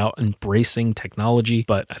section about embracing technology,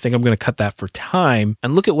 but I think I'm going to cut that for time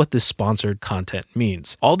and look at what this sponsored content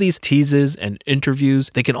means. All these teases and interviews,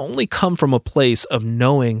 they can only come from a place of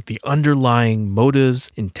knowing the underlying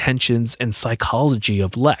motives, intentions, and psychology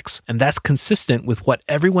of Lex, and that's consistent with what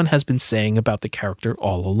everyone has been saying about the character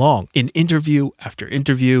all along. In interview after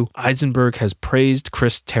interview, Eisenberg has praised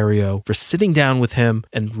Chris Terrio for sitting down with him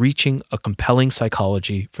and reaching a compelling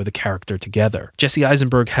psychology for the character together. Jesse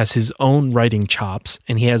Eisenberg has his own writing chops,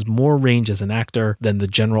 and he has more range as an actor than the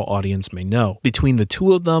general audience may know. Between the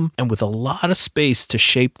two of them, and with a lot of space to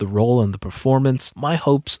shape the role and the performance, my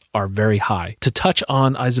hopes are very high. To touch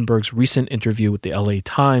on Eisenberg's recent interview with the LA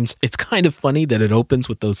Times, it's kind of funny that it opens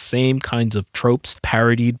with those same kinds of tropes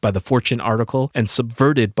parodied by the Fortune article and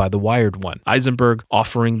subverted by the Wired one. Eisenberg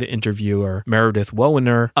offering the interviewer, Meredith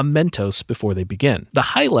Wowener, a Mentos before they begin. The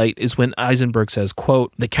highlight is when Eisenberg says,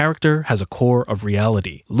 quote, "The character has a core of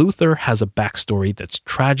reality. Luthor has a backstory that's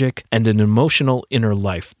tragic and an emotional inner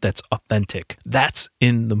life that's authentic. That's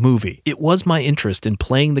in the movie. It was my interest in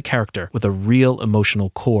playing the character with a real emotional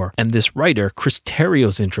core, and this writer, Chris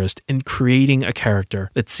Terrio's interest in creating a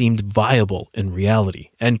character that seemed viable in reality."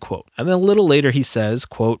 End quote. And then a little later he says,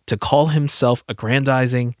 quote, "To call himself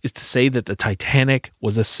aggrandizing is to say that the Titanic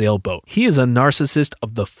was a sailboat. He is a narcissist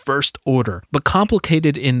of the first order, but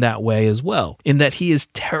complicated in that way as well, in that he is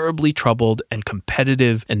terribly troubled and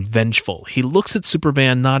competitive and vengeful. He looks at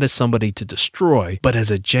Superman not as somebody to destroy, but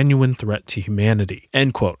as a genuine threat to humanity."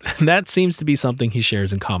 End quote. And that seems to be something he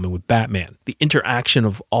shares in common with Batman. The interaction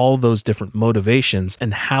of all those different motivations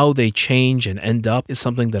and how they change and end up is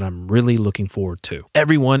something that I'm really looking forward to. Every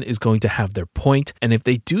Everyone is going to have their point, and if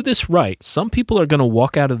they do this right, some people are going to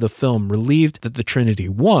walk out of the film relieved that the Trinity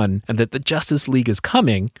won and that the Justice League is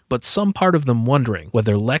coming, but some part of them wondering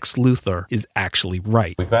whether Lex Luthor is actually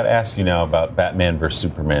right. We've got to ask you now about Batman vs.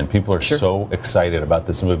 Superman. People are so excited about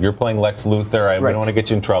this movie. You're playing Lex Luthor. We don't want to get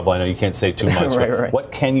you in trouble. I know you can't say too much. Right.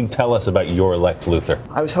 What can you tell us about your Lex Luthor?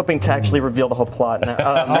 I was hoping to actually reveal the whole plot.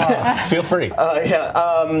 Feel free. Look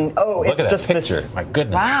it's at just that picture. This. My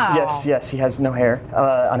goodness. Wow. Yes, he has no hair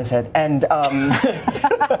on his head. And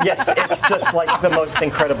yes, it's just like the most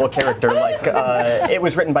incredible character. It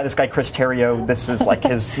was written by this guy, Chris Terrio. This is like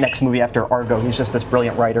his next movie after Argo. He's just this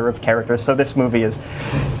brilliant writer of characters. So this movie is,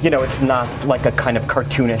 it's not like a kind of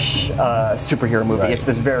cartoonish superhero movie. Right. It's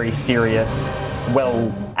this very serious,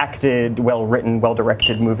 well-acted, well-written,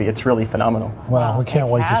 well-directed movie. It's really phenomenal. Well, we can't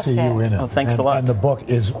wait to see you in it. Oh, thanks a lot. And the book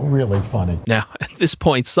is really funny. Now, at this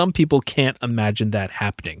point, some people can't imagine that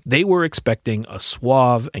happening. They were expecting a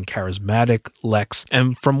suave and charismatic Lex,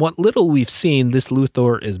 and from what little we've seen, this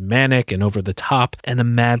Luthor is manic and over the top and a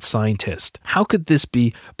mad scientist. How could this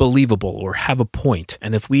be believable or have a point?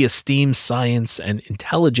 And if we esteem science and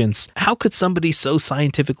intelligence, how could somebody so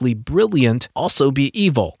scientifically brilliant also be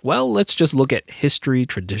evil? Well, let's just look at history,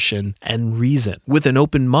 tradition, and reason. With an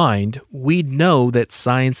open mind, we'd know that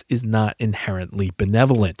science is not inherently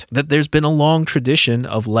benevolent, that there's been a long tradition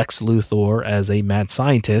of Lex Luthor as a mad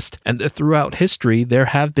scientist, and that throughout history there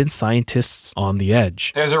have been scientists on the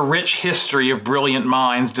edge. There's a rich history of brilliant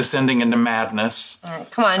minds descending into madness.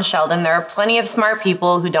 Come on, Sheldon, there are plenty of smart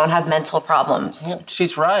people who don't have mental problems. Yeah,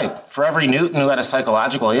 she's right. For every Newton who had a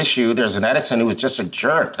psychological issue, there's an Edison who was just a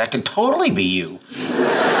jerk. That could totally be you.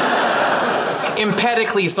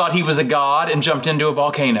 Empedocles thought he was a god and jumped into a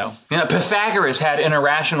volcano. Pythagoras had an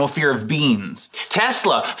irrational fear of beans.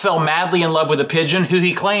 Tesla fell madly in love with a pigeon who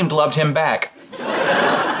he claimed loved him back.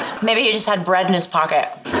 Maybe he just had bread in his pocket.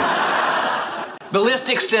 The list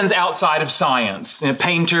extends outside of science.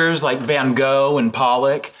 Painters like Van Gogh and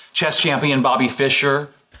Pollock, chess champion Bobby Fischer.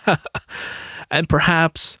 And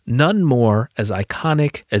perhaps none more as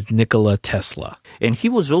iconic as Nikola Tesla. And he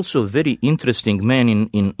was also a very interesting man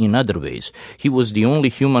in other ways. He was the only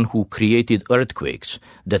human who created earthquakes.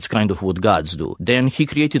 That's kind of what gods do. Then he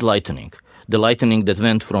created lightning. The lightning that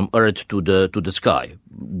went from earth to the sky.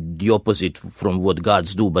 The opposite from what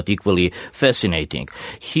gods do, but equally fascinating.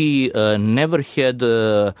 He never had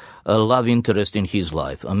a love interest in his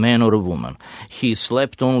life, a man or a woman. He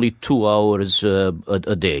slept only 2 hours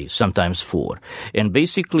a day, sometimes 4. And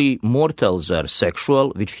basically, mortals are sexual,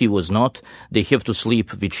 which he was not. They have to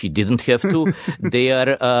sleep, which he didn't have to.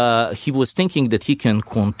 He was thinking that he can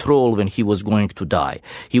control when he was going to die.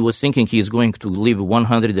 He was thinking he is going to live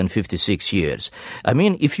 156 years. I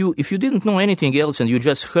mean, if you didn't know anything else and you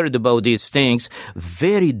just heard about these things,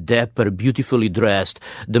 very dapper, beautifully dressed,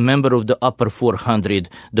 the member of the upper 400,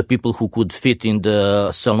 the people who could fit in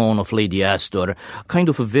the salon of Lady Astor, kind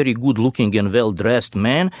of a very good-looking and well-dressed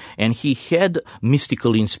man, and he had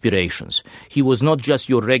mystical inspirations. He was not just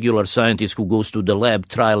your regular scientist who goes to the lab,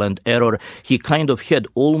 trial and error. He kind of had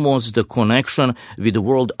almost the connection with the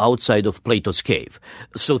world outside of Plato's cave,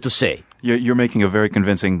 so to say. You're making a very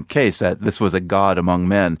convincing case that this was a god among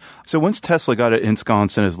men. So once Tesla got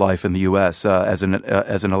ensconced in his life in the U.S. As an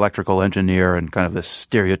electrical engineer and kind of this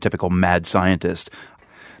stereotypical mad scientist,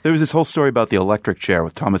 there was this whole story about the electric chair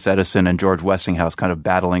with Thomas Edison and George Westinghouse kind of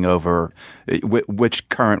battling over which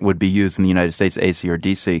current would be used in the United States, AC or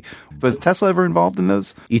DC. Was Tesla ever involved in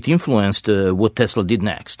those? It influenced what Tesla did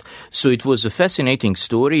next. So it was a fascinating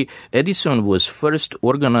story. Edison was first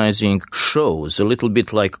organizing shows, a little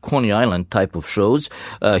bit like Coney Island type of shows.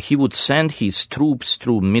 He would send his troops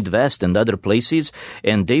through Midwest and other places,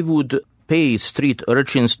 and they would pay street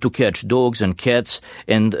urchins to catch dogs and cats,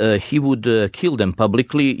 and he would kill them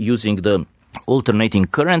publicly using the alternating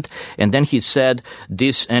current, and then he said,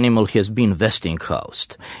 this animal has been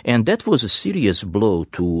Westinghoused. And that was a serious blow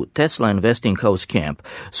to Tesla and Westinghouse camp.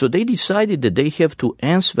 So they decided that they have to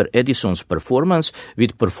answer Edison's performance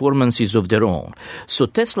with performances of their own. So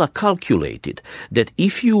Tesla calculated that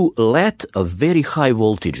if you let a very high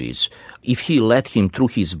voltages, if he let him through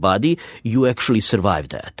his body, you actually survive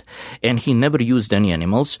that. And he never used any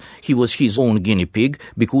animals. He was his own guinea pig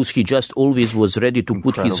because he just always was ready to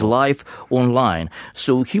put his life online.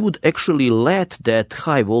 So he would actually let that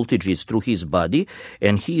high voltages through his body,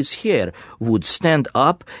 and his hair would stand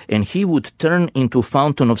up and he would turn into a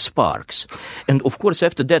fountain of sparks. And of course,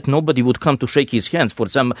 after that, nobody would come to shake his hands for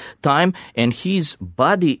some time, and his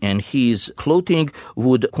body and his clothing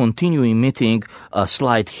would continue emitting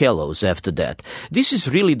slight halos after that. This is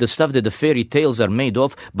really the stuff that the fairy tales are made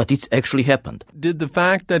of, but it actually happened. Did the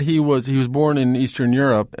fact that he was born in Eastern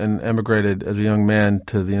Europe and emigrated as a young man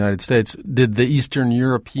to the United States, did the Eastern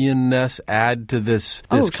Europeanness add to this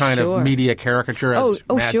kind of media caricature as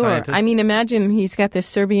mad scientist? I mean, imagine he's got this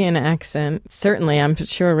Serbian accent. Certainly, I'm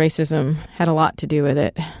sure racism had a lot to do with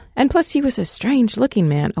it. And plus, he was a strange-looking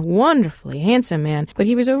man, a wonderfully handsome man, but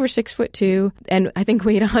he was over 6'2", and I think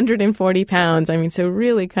weighed 140 pounds. I mean, so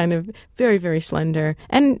really kind of very, very slender,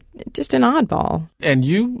 and just an oddball. And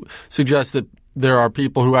you suggest that there are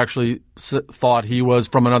people who actually thought he was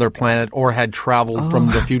from another planet or had traveled from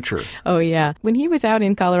the future. Oh, yeah. When he was out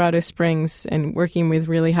in Colorado Springs and working with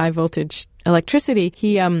really high-voltage electricity,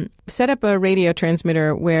 he set up a radio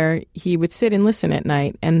transmitter where he would sit and listen at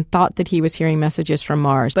night and thought that he was hearing messages from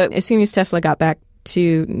Mars. But as soon as Tesla got back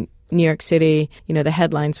to New York City, the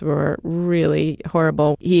headlines were really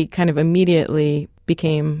horrible. He kind of immediately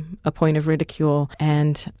became a point of ridicule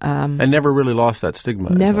and never really lost that stigma.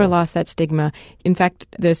 Never lost that stigma. In fact,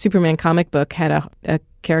 the Superman comic book had a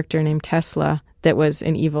character named Tesla that was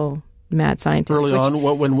an evil mad scientist. Early on,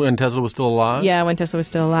 when Tesla was still alive? Yeah, when Tesla was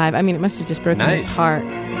still alive. I mean, it must have just broken his heart.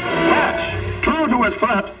 True to his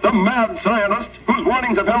threat, the mad scientist, whose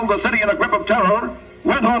warnings have held the city in a grip of terror,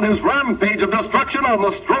 went on his rampage of destruction on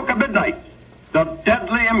the stroke of midnight. The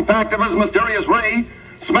deadly impact of his mysterious ray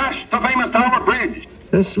smashed the famous Tower Bridge.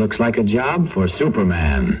 This looks like a job for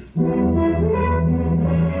Superman.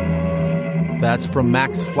 That's from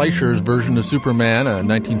Max Fleischer's version of Superman, a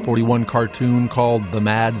 1941 cartoon called The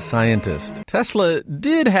Mad Scientist. Tesla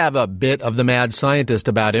did have a bit of the mad scientist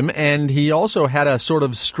about him, and he also had a sort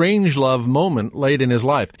of strangelove moment late in his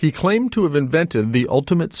life. He claimed to have invented the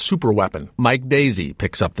ultimate superweapon. Mike Daisey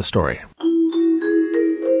picks up the story.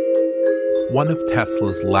 One of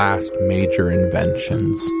Tesla's last major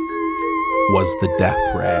inventions was the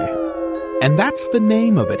death ray. And that's the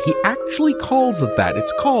name of it. He actually calls it that.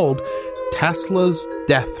 It's called Tesla's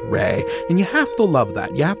death ray. And you have to love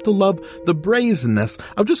that. You have to love the brazenness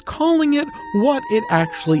of just calling it what it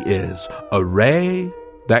actually is, a ray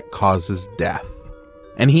that causes death.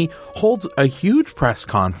 And he holds a huge press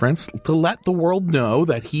conference to let the world know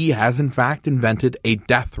that he has in fact invented a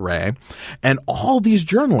death ray. And all these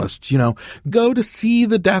journalists, go to see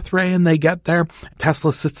the death ray, and they get there.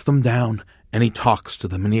 Tesla sits them down and he talks to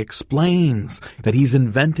them and he explains that he's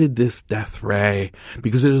invented this death ray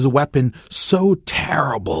because it is a weapon so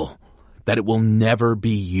terrible that it will never be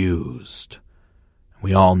used.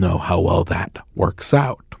 We all know how well that works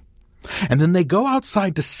out. And then they go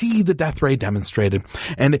outside to see the death ray demonstrated.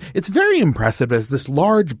 And it's very impressive as this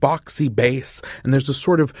large boxy base, and there's a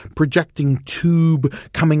sort of projecting tube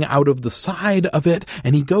coming out of the side of it.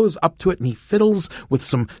 And he goes up to it and he fiddles with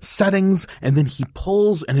some settings, and then he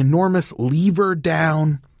pulls an enormous lever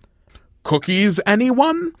down. Cookies,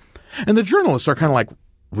 anyone? And the journalists are kind of like,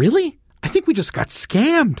 really? I think we just got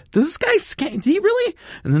scammed. Did this guy scam? Did he really?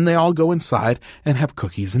 And then they all go inside and have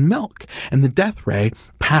cookies and milk. And the death ray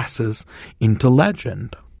passes into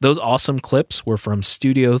legend. Those awesome clips were from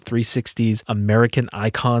Studio 360's American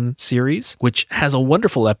Icon series, which has a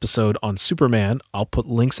wonderful episode on Superman. I'll put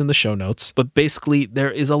links in the show notes. But basically, there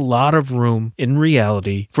is a lot of room in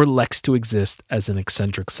reality for Lex to exist as an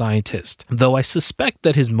eccentric scientist. Though I suspect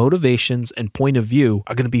that his motivations and point of view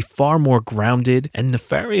are going to be far more grounded and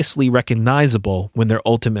nefariously recognizable when they're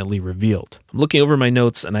ultimately revealed. I'm looking over my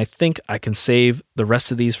notes, and I think I can save the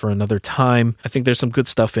rest of these for another time. I think there's some good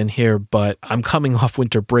stuff in here, but I'm coming off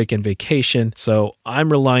winter break and vacation, so I'm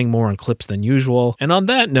relying more on clips than usual. And on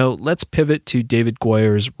that note, let's pivot to David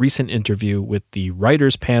Goyer's recent interview with the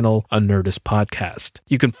writers panel on Nerdist podcast.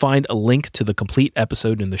 You can find a link to the complete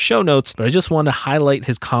episode in the show notes, but I just want to highlight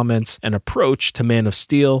his comments and approach to Man of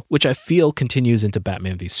Steel, which I feel continues into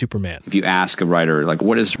Batman v Superman. If you ask a writer,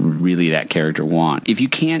 what does really that character want? If you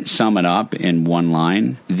can't sum it up in one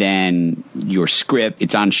line, then your script,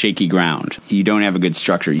 it's on shaky ground. You don't have a good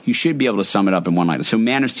structure. You should be able to sum it up in one line. So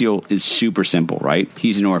Man of Steel is super simple, right?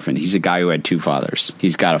 He's an orphan. He's a guy who had two fathers.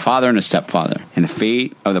 He's got a father and a stepfather. And the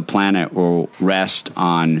fate of the planet will rest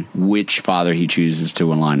on which father he chooses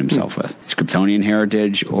to align himself with. His Kryptonian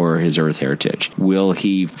heritage or his Earth heritage. Will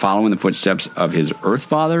he follow in the footsteps of his Earth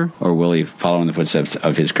father, or will he follow in the footsteps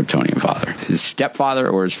of his Kryptonian father? His stepfather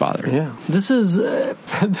or his father? Yeah. This is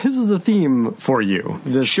the theme for you.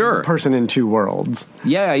 This person in two worlds.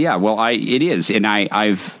 Yeah. Well, it is. And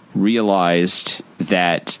I've realized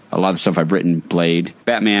that a lot of the stuff I've written, Blade,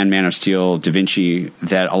 Batman, Man of Steel, Da Vinci,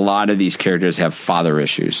 that a lot of these characters have father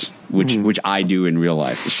issues. which I do in real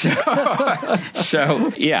life.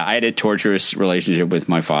 So yeah, I had a torturous relationship with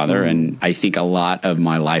my father, and I think a lot of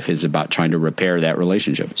my life is about trying to repair that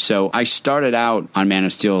relationship. So I started out on Man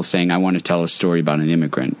of Steel saying I want to tell a story about an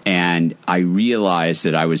immigrant, and I realized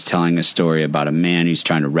that I was telling a story about a man who's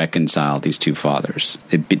trying to reconcile these two fathers.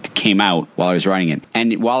 It came out while I was writing it.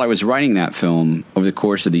 And while I was writing that film, over the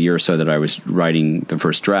course of the year or so that I was writing the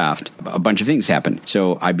first draft, a bunch of things happened.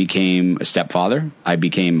 So I became a stepfather, I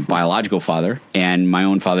became biological father, and my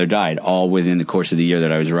own father died, all within the course of the year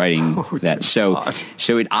that I was writing that. So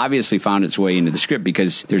it obviously found its way into the script,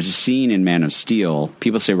 because there's a scene in Man of Steel.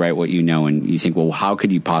 People say, write what you know, and you think, well, how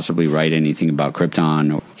could you possibly write anything about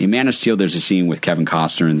Krypton? In Man of Steel, there's a scene with Kevin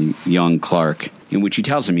Costner and the young Clark in which he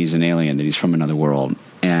tells him he's an alien, that he's from another world.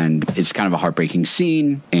 And it's kind of a heartbreaking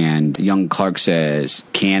scene. And young Clark says,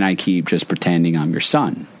 can I keep just pretending I'm your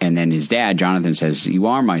son? And then his dad, Jonathan, says, you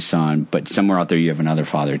are my son, but somewhere out there you have another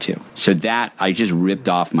father too. So that, I just ripped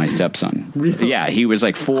off my stepson. Really? Yeah, he was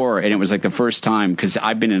like 4, and it was like the first time, because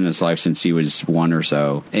I've been in his life since he was 1 or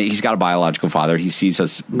so. And he's got a biological father. He sees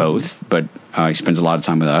us both, but he spends a lot of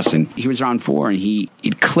time with us. And he was around 4, and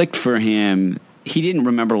it clicked for him. He didn't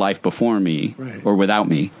remember life before me or without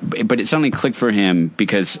me, but it suddenly clicked for him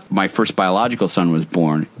because my first biological son was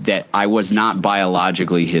born that I was not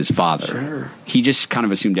biologically his father. Sure. He just kind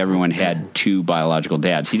of assumed everyone had 2 biological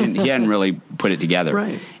dads. He hadn't really put it together.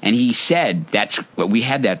 Right. And he said we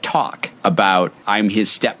had that talk about I'm his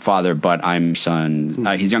stepfather, but I'm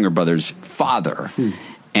his younger brother's father.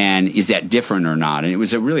 And is that different or not? And it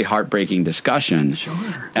was a really heartbreaking discussion. Sure.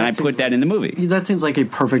 And I put that in the movie. That seems like a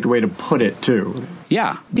perfect way to put it, too.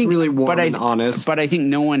 Yeah. It's really warm and honest. But I think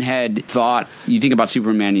no one had thought, you think about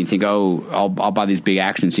Superman and you think, oh, I'll buy these big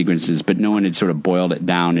action sequences, but no one had sort of boiled it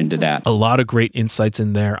down into that. A lot of great insights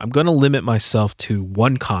in there. I'm going to limit myself to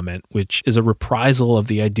one comment, which is a reprisal of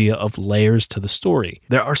the idea of layers to the story.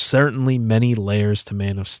 There are certainly many layers to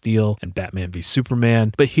Man of Steel and Batman v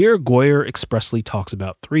Superman, but here Goyer expressly talks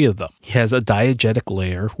about 3 of them. He has a diegetic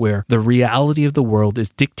layer where the reality of the world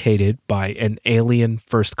is dictated by an alien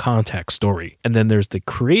first contact story. And then there's the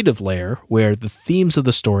creative layer where the themes of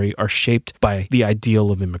the story are shaped by the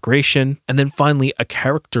ideal of immigration. And then finally, a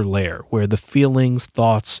character layer where the feelings,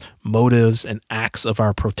 thoughts, motives, and acts of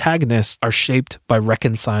our protagonists are shaped by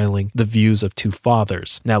reconciling the views of 2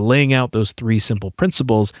 fathers. Now, laying out those 3 simple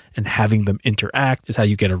principles and having them interact is how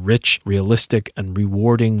you get a rich, realistic, and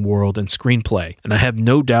rewarding world and screenplay. And I have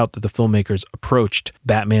no doubt that the filmmakers approached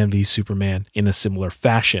Batman v Superman in a similar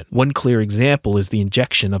fashion. One clear example is the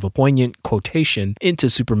injection of a poignant quotation into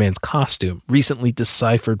Superman's costume, recently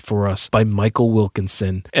deciphered for us by Michael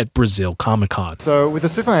Wilkinson at Brazil Comic-Con. So with the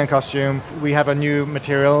Superman costume, we have a new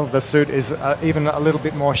material. The suit is even a little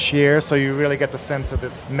bit more sheer, so you really get the sense of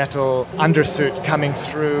this metal undersuit coming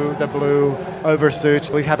through the blue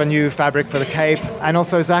oversuit. We have a new fabric for the cape, and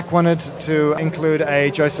also Zach wanted to include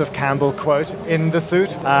a Joseph Campbell quote in the suit.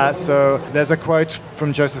 So there's a quote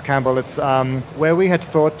from Joseph Campbell. It's, where we had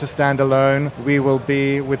thought to stand alone, we will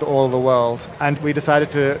be with all the world. And we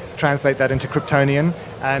decided to translate that into Kryptonian,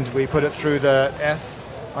 and we put it through the S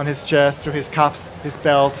on his chest, through his cuffs, his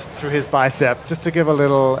belt, through his bicep, just to give a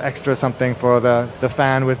little extra something for the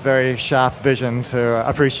fan with very sharp vision to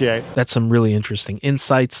appreciate. That's some really interesting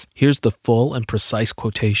insights. Here's the full and precise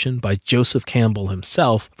quotation by Joseph Campbell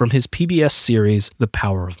himself from his PBS series, The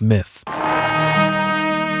Power of Myth.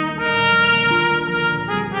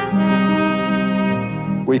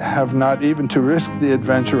 We have not even to risk the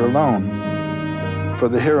adventure alone, for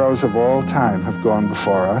the heroes of all time have gone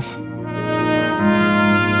before us.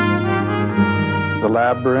 The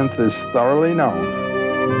labyrinth is thoroughly known.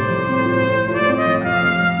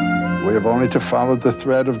 We have only to follow the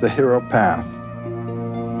thread of the hero path.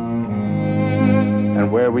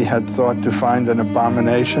 And where we had thought to find an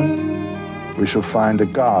abomination, we shall find a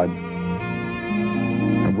god.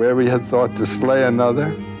 And where we had thought to slay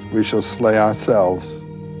another, we shall slay ourselves.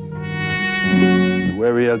 And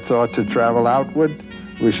where we had thought to travel outward,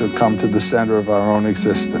 we shall come to the center of our own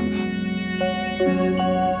existence.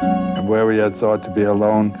 And where we had thought to be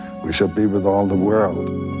alone, we shall be with all the world.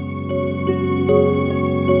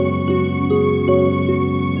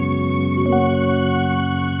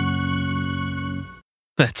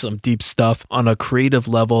 That's some deep stuff. On a creative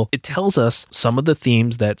level, it tells us some of the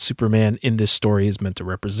themes that Superman in this story is meant to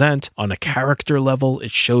represent. On a character level,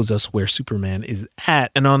 it shows us where Superman is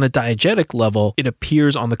at. And on a diegetic level, it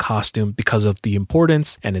appears on the costume because of the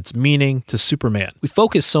importance and its meaning to Superman. We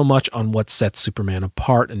focus so much on what sets Superman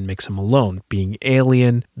apart and makes him alone, being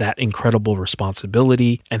alien, that incredible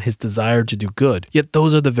responsibility, and his desire to do good. Yet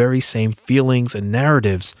those are the very same feelings and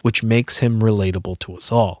narratives which makes him relatable to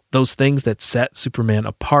us all. Those things that set Superman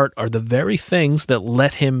apart are the very things that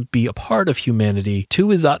let him be a part of humanity to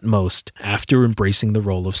his utmost after embracing the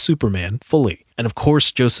role of Superman fully. And of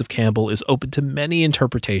course, Joseph Campbell is open to many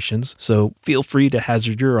interpretations, so feel free to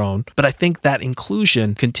hazard your own. But I think that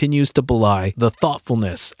inclusion continues to belie the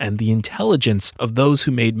thoughtfulness and the intelligence of those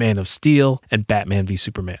who made Man of Steel and Batman v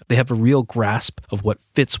Superman. They have a real grasp of what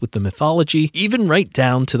fits with the mythology, even right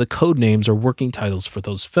down to the code names or working titles for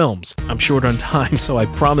those films. I'm short on time, so I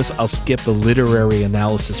promise I'll skip the literary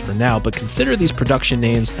analysis for now, but consider these production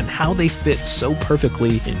names and how they fit so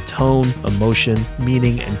perfectly in tone, emotion,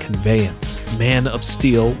 meaning, and conveyance. Man of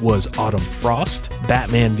Steel was Autumn Frost,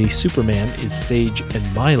 Batman v Superman is Sage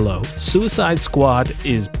and Milo, Suicide Squad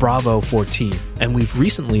is Bravo 14, and we've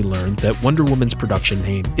recently learned that Wonder Woman's production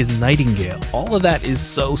name is Nightingale. All of that is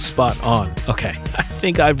so spot on. Okay, I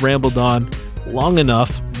think I've rambled on long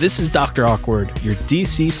enough. This is Dr. Awkward, your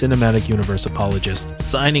DC Cinematic Universe apologist,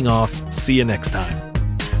 signing off. See you next time.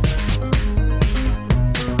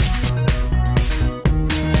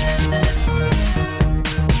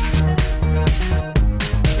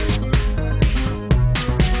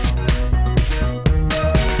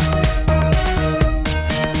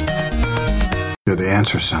 You're the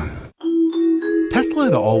answer, son. Tesla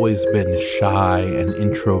had always been shy and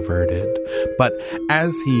introverted, but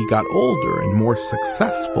as he got older and more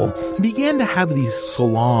successful, he began to have these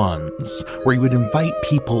salons where he would invite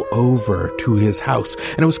people over to his house.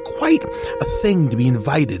 And it was quite a thing to be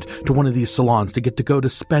invited to one of these salons, to get to go to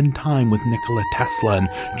spend time with Nikola Tesla. And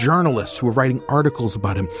journalists who were writing articles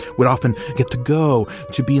about him would often get to go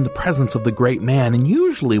to be in the presence of the great man. And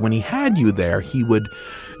usually when he had you there, he would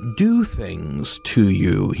do things to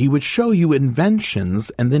you. He would show you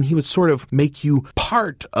inventions, and then he would sort of make you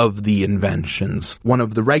part of the inventions. One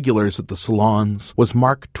of the regulars at the salons was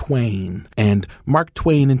Mark Twain, and Mark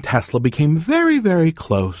Twain and Tesla became very, very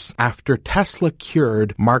close after Tesla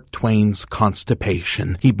cured Mark Twain's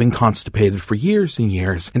constipation. He'd been constipated for years and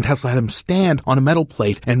years, and Tesla had him stand on a metal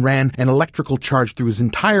plate and ran an electrical charge through his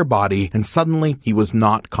entire body, and suddenly he was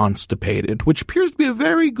not constipated, which appears to be a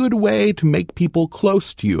very good way to make people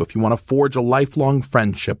close to you. If you want to forge a lifelong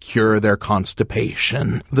friendship, cure their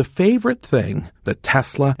constipation. The favorite thing that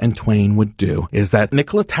Tesla and Twain would do is that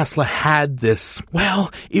Nikola Tesla had this, well,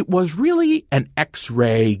 it was really an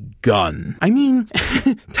X-ray gun. I mean,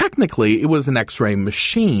 technically it was an X-ray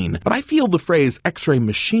machine, but I feel the phrase X-ray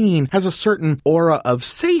machine has a certain aura of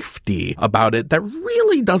safety about it that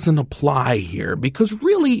really doesn't apply here, because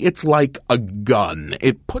really it's like a gun.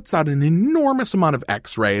 It puts out an enormous amount of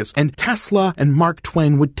X-rays, and Tesla and Mark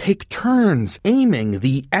Twain would take turns aiming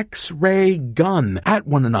the X-ray gun at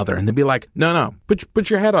one another, and they'd be like, no, put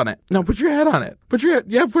your head on it. No, put your head on it. Put your head,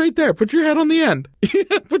 yeah, right there. Put your head on the end.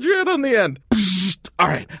 Put your head on the end. All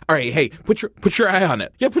right. Hey, put your eye on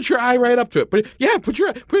it. Yeah, put your eye right up to it.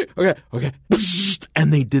 Okay.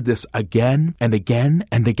 And they did this again and again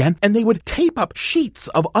and again, and they would tape up sheets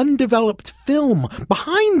of undeveloped film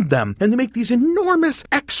behind them, and they make these enormous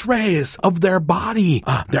X-rays of their body,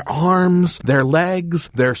 their arms, their legs,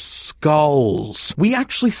 their skulls. We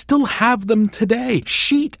actually still have them today,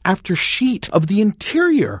 sheet after sheet of the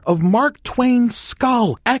interior of Mark Twain's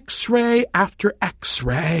skull, X-ray after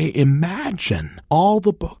X-ray. Imagine all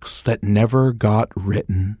the books that never got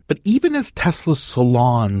written. But even as Tesla's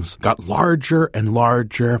salons got larger and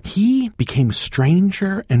larger, he became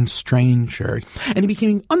stranger and stranger, and he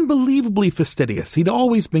became unbelievably fastidious. He'd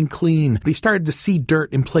always been clean, but he started to see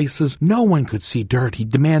dirt in places no one could see dirt. He'd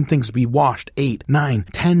demand things to be washed 8, 9,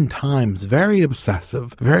 10 times. Very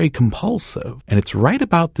obsessive, very compulsive. And it's right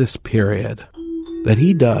about this period that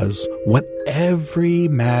he does what every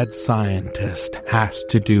mad scientist has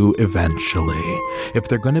to do eventually. If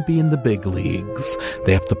they're going to be in the big leagues,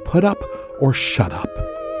 they have to put up or shut up.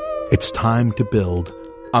 It's time to build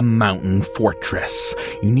a mountain fortress.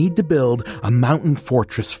 You need to build a mountain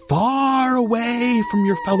fortress far away from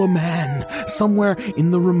your fellow man, somewhere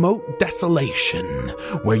in the remote desolation,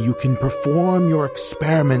 where you can perform your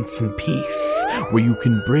experiments in peace, where you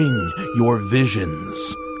can bring your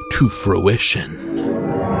visions to fruition.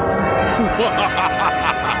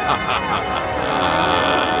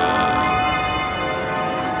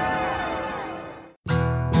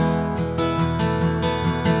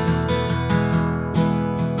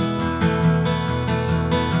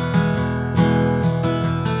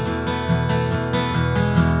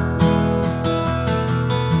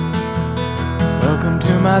 Welcome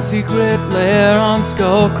to my secret lair on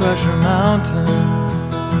Skull Crusher Mountain.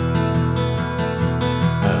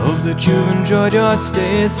 Hope that you've enjoyed your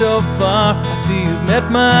stay so far. I see you've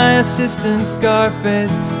met my assistant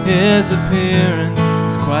Scarface. His appearance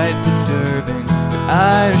is quite disturbing, but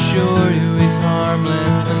I assure you he's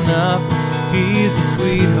harmless enough. He's a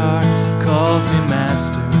sweetheart, calls me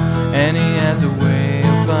master, and he has a way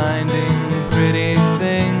of finding pretty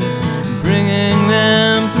things and bringing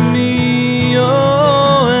them to me.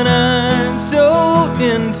 Oh, and I'm so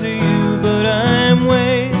into you, but I'm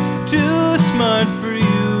way too smart for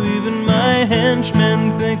you. Even my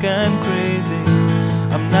henchmen think I'm crazy.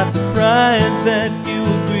 I'm not surprised that you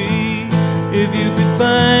agree. If you could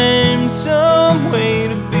find some way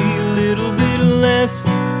to be a little bit less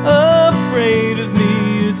afraid of me,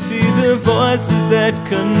 you'd see the voices that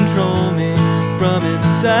control me from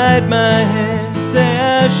inside my head say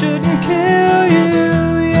I shouldn't kill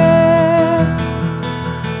you, yeah.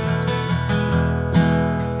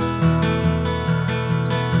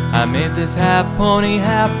 I made this half pony,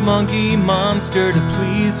 half monkey monster to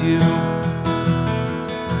please you,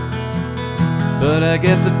 but I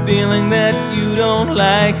get the feeling that you don't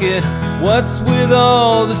like it. What's with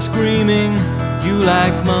all the screaming? You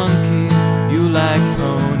like monkeys, you like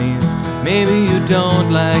ponies. Maybe you don't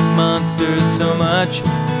like monsters so much.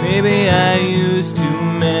 Maybe I use too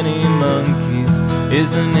many monkeys.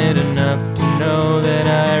 Isn't it enough to know that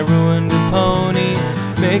I ruined a pony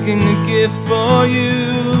making a gift for you?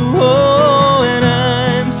 Oh, and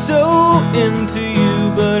I'm so into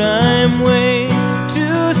you, but I'm way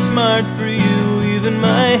too smart for you. Even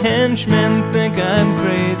my henchmen think I'm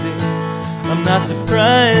crazy. I'm not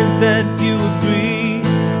surprised that you agree.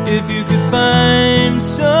 If you could find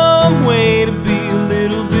some way to be a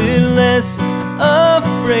little bit less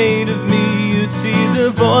afraid of me, you'd see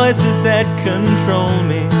the voices that control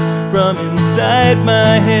me from inside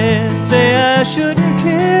my head say I shouldn't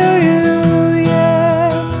kill you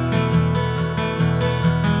yet.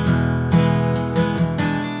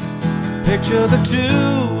 Picture the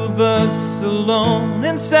two of us alone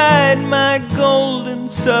inside my golden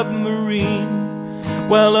submarine.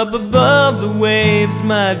 Well up above the waves,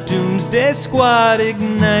 my doomsday squad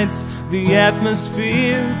ignites the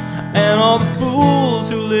atmosphere, and all the fools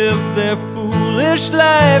who live their foolish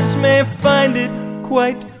lives may find it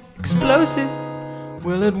quite explosive.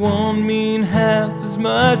 Well, it won't mean half as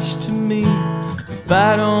much to me if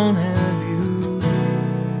I don't have you here.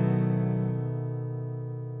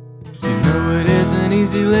 You know it isn't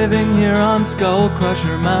easy living here on Skull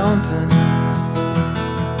Crusher Mountain.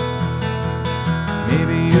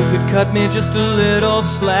 Maybe you could cut me just a little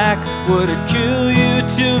slack. Would it kill you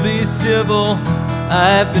to be civil?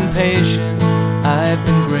 I've been patient, I've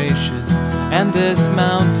been gracious, and this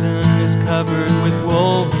mountain is covered with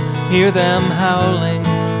wolves. Hear them howling,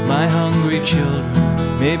 my hungry children.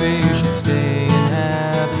 Maybe you should stay and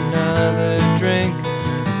have another drink.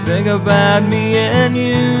 Think about me and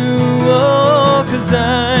you, oh, 'cause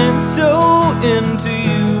I'm so into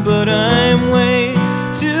you, but I'm way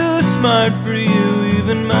too smart for you.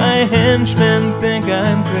 Even my henchmen think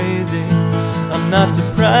I'm crazy. I'm not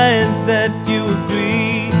surprised that you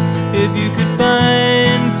agree. If you could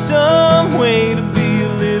find some way to be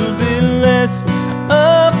a little bit less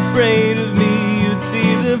afraid of me, you'd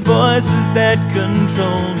see the voices that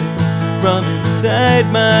control me from inside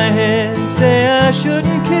my head say I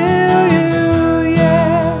shouldn't kill you,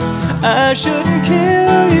 yeah. I shouldn't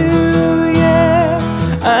kill you, yeah.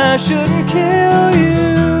 I shouldn't kill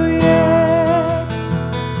you, yeah.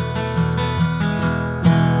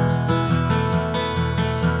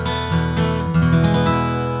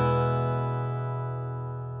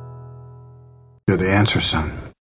 You're the answer, son.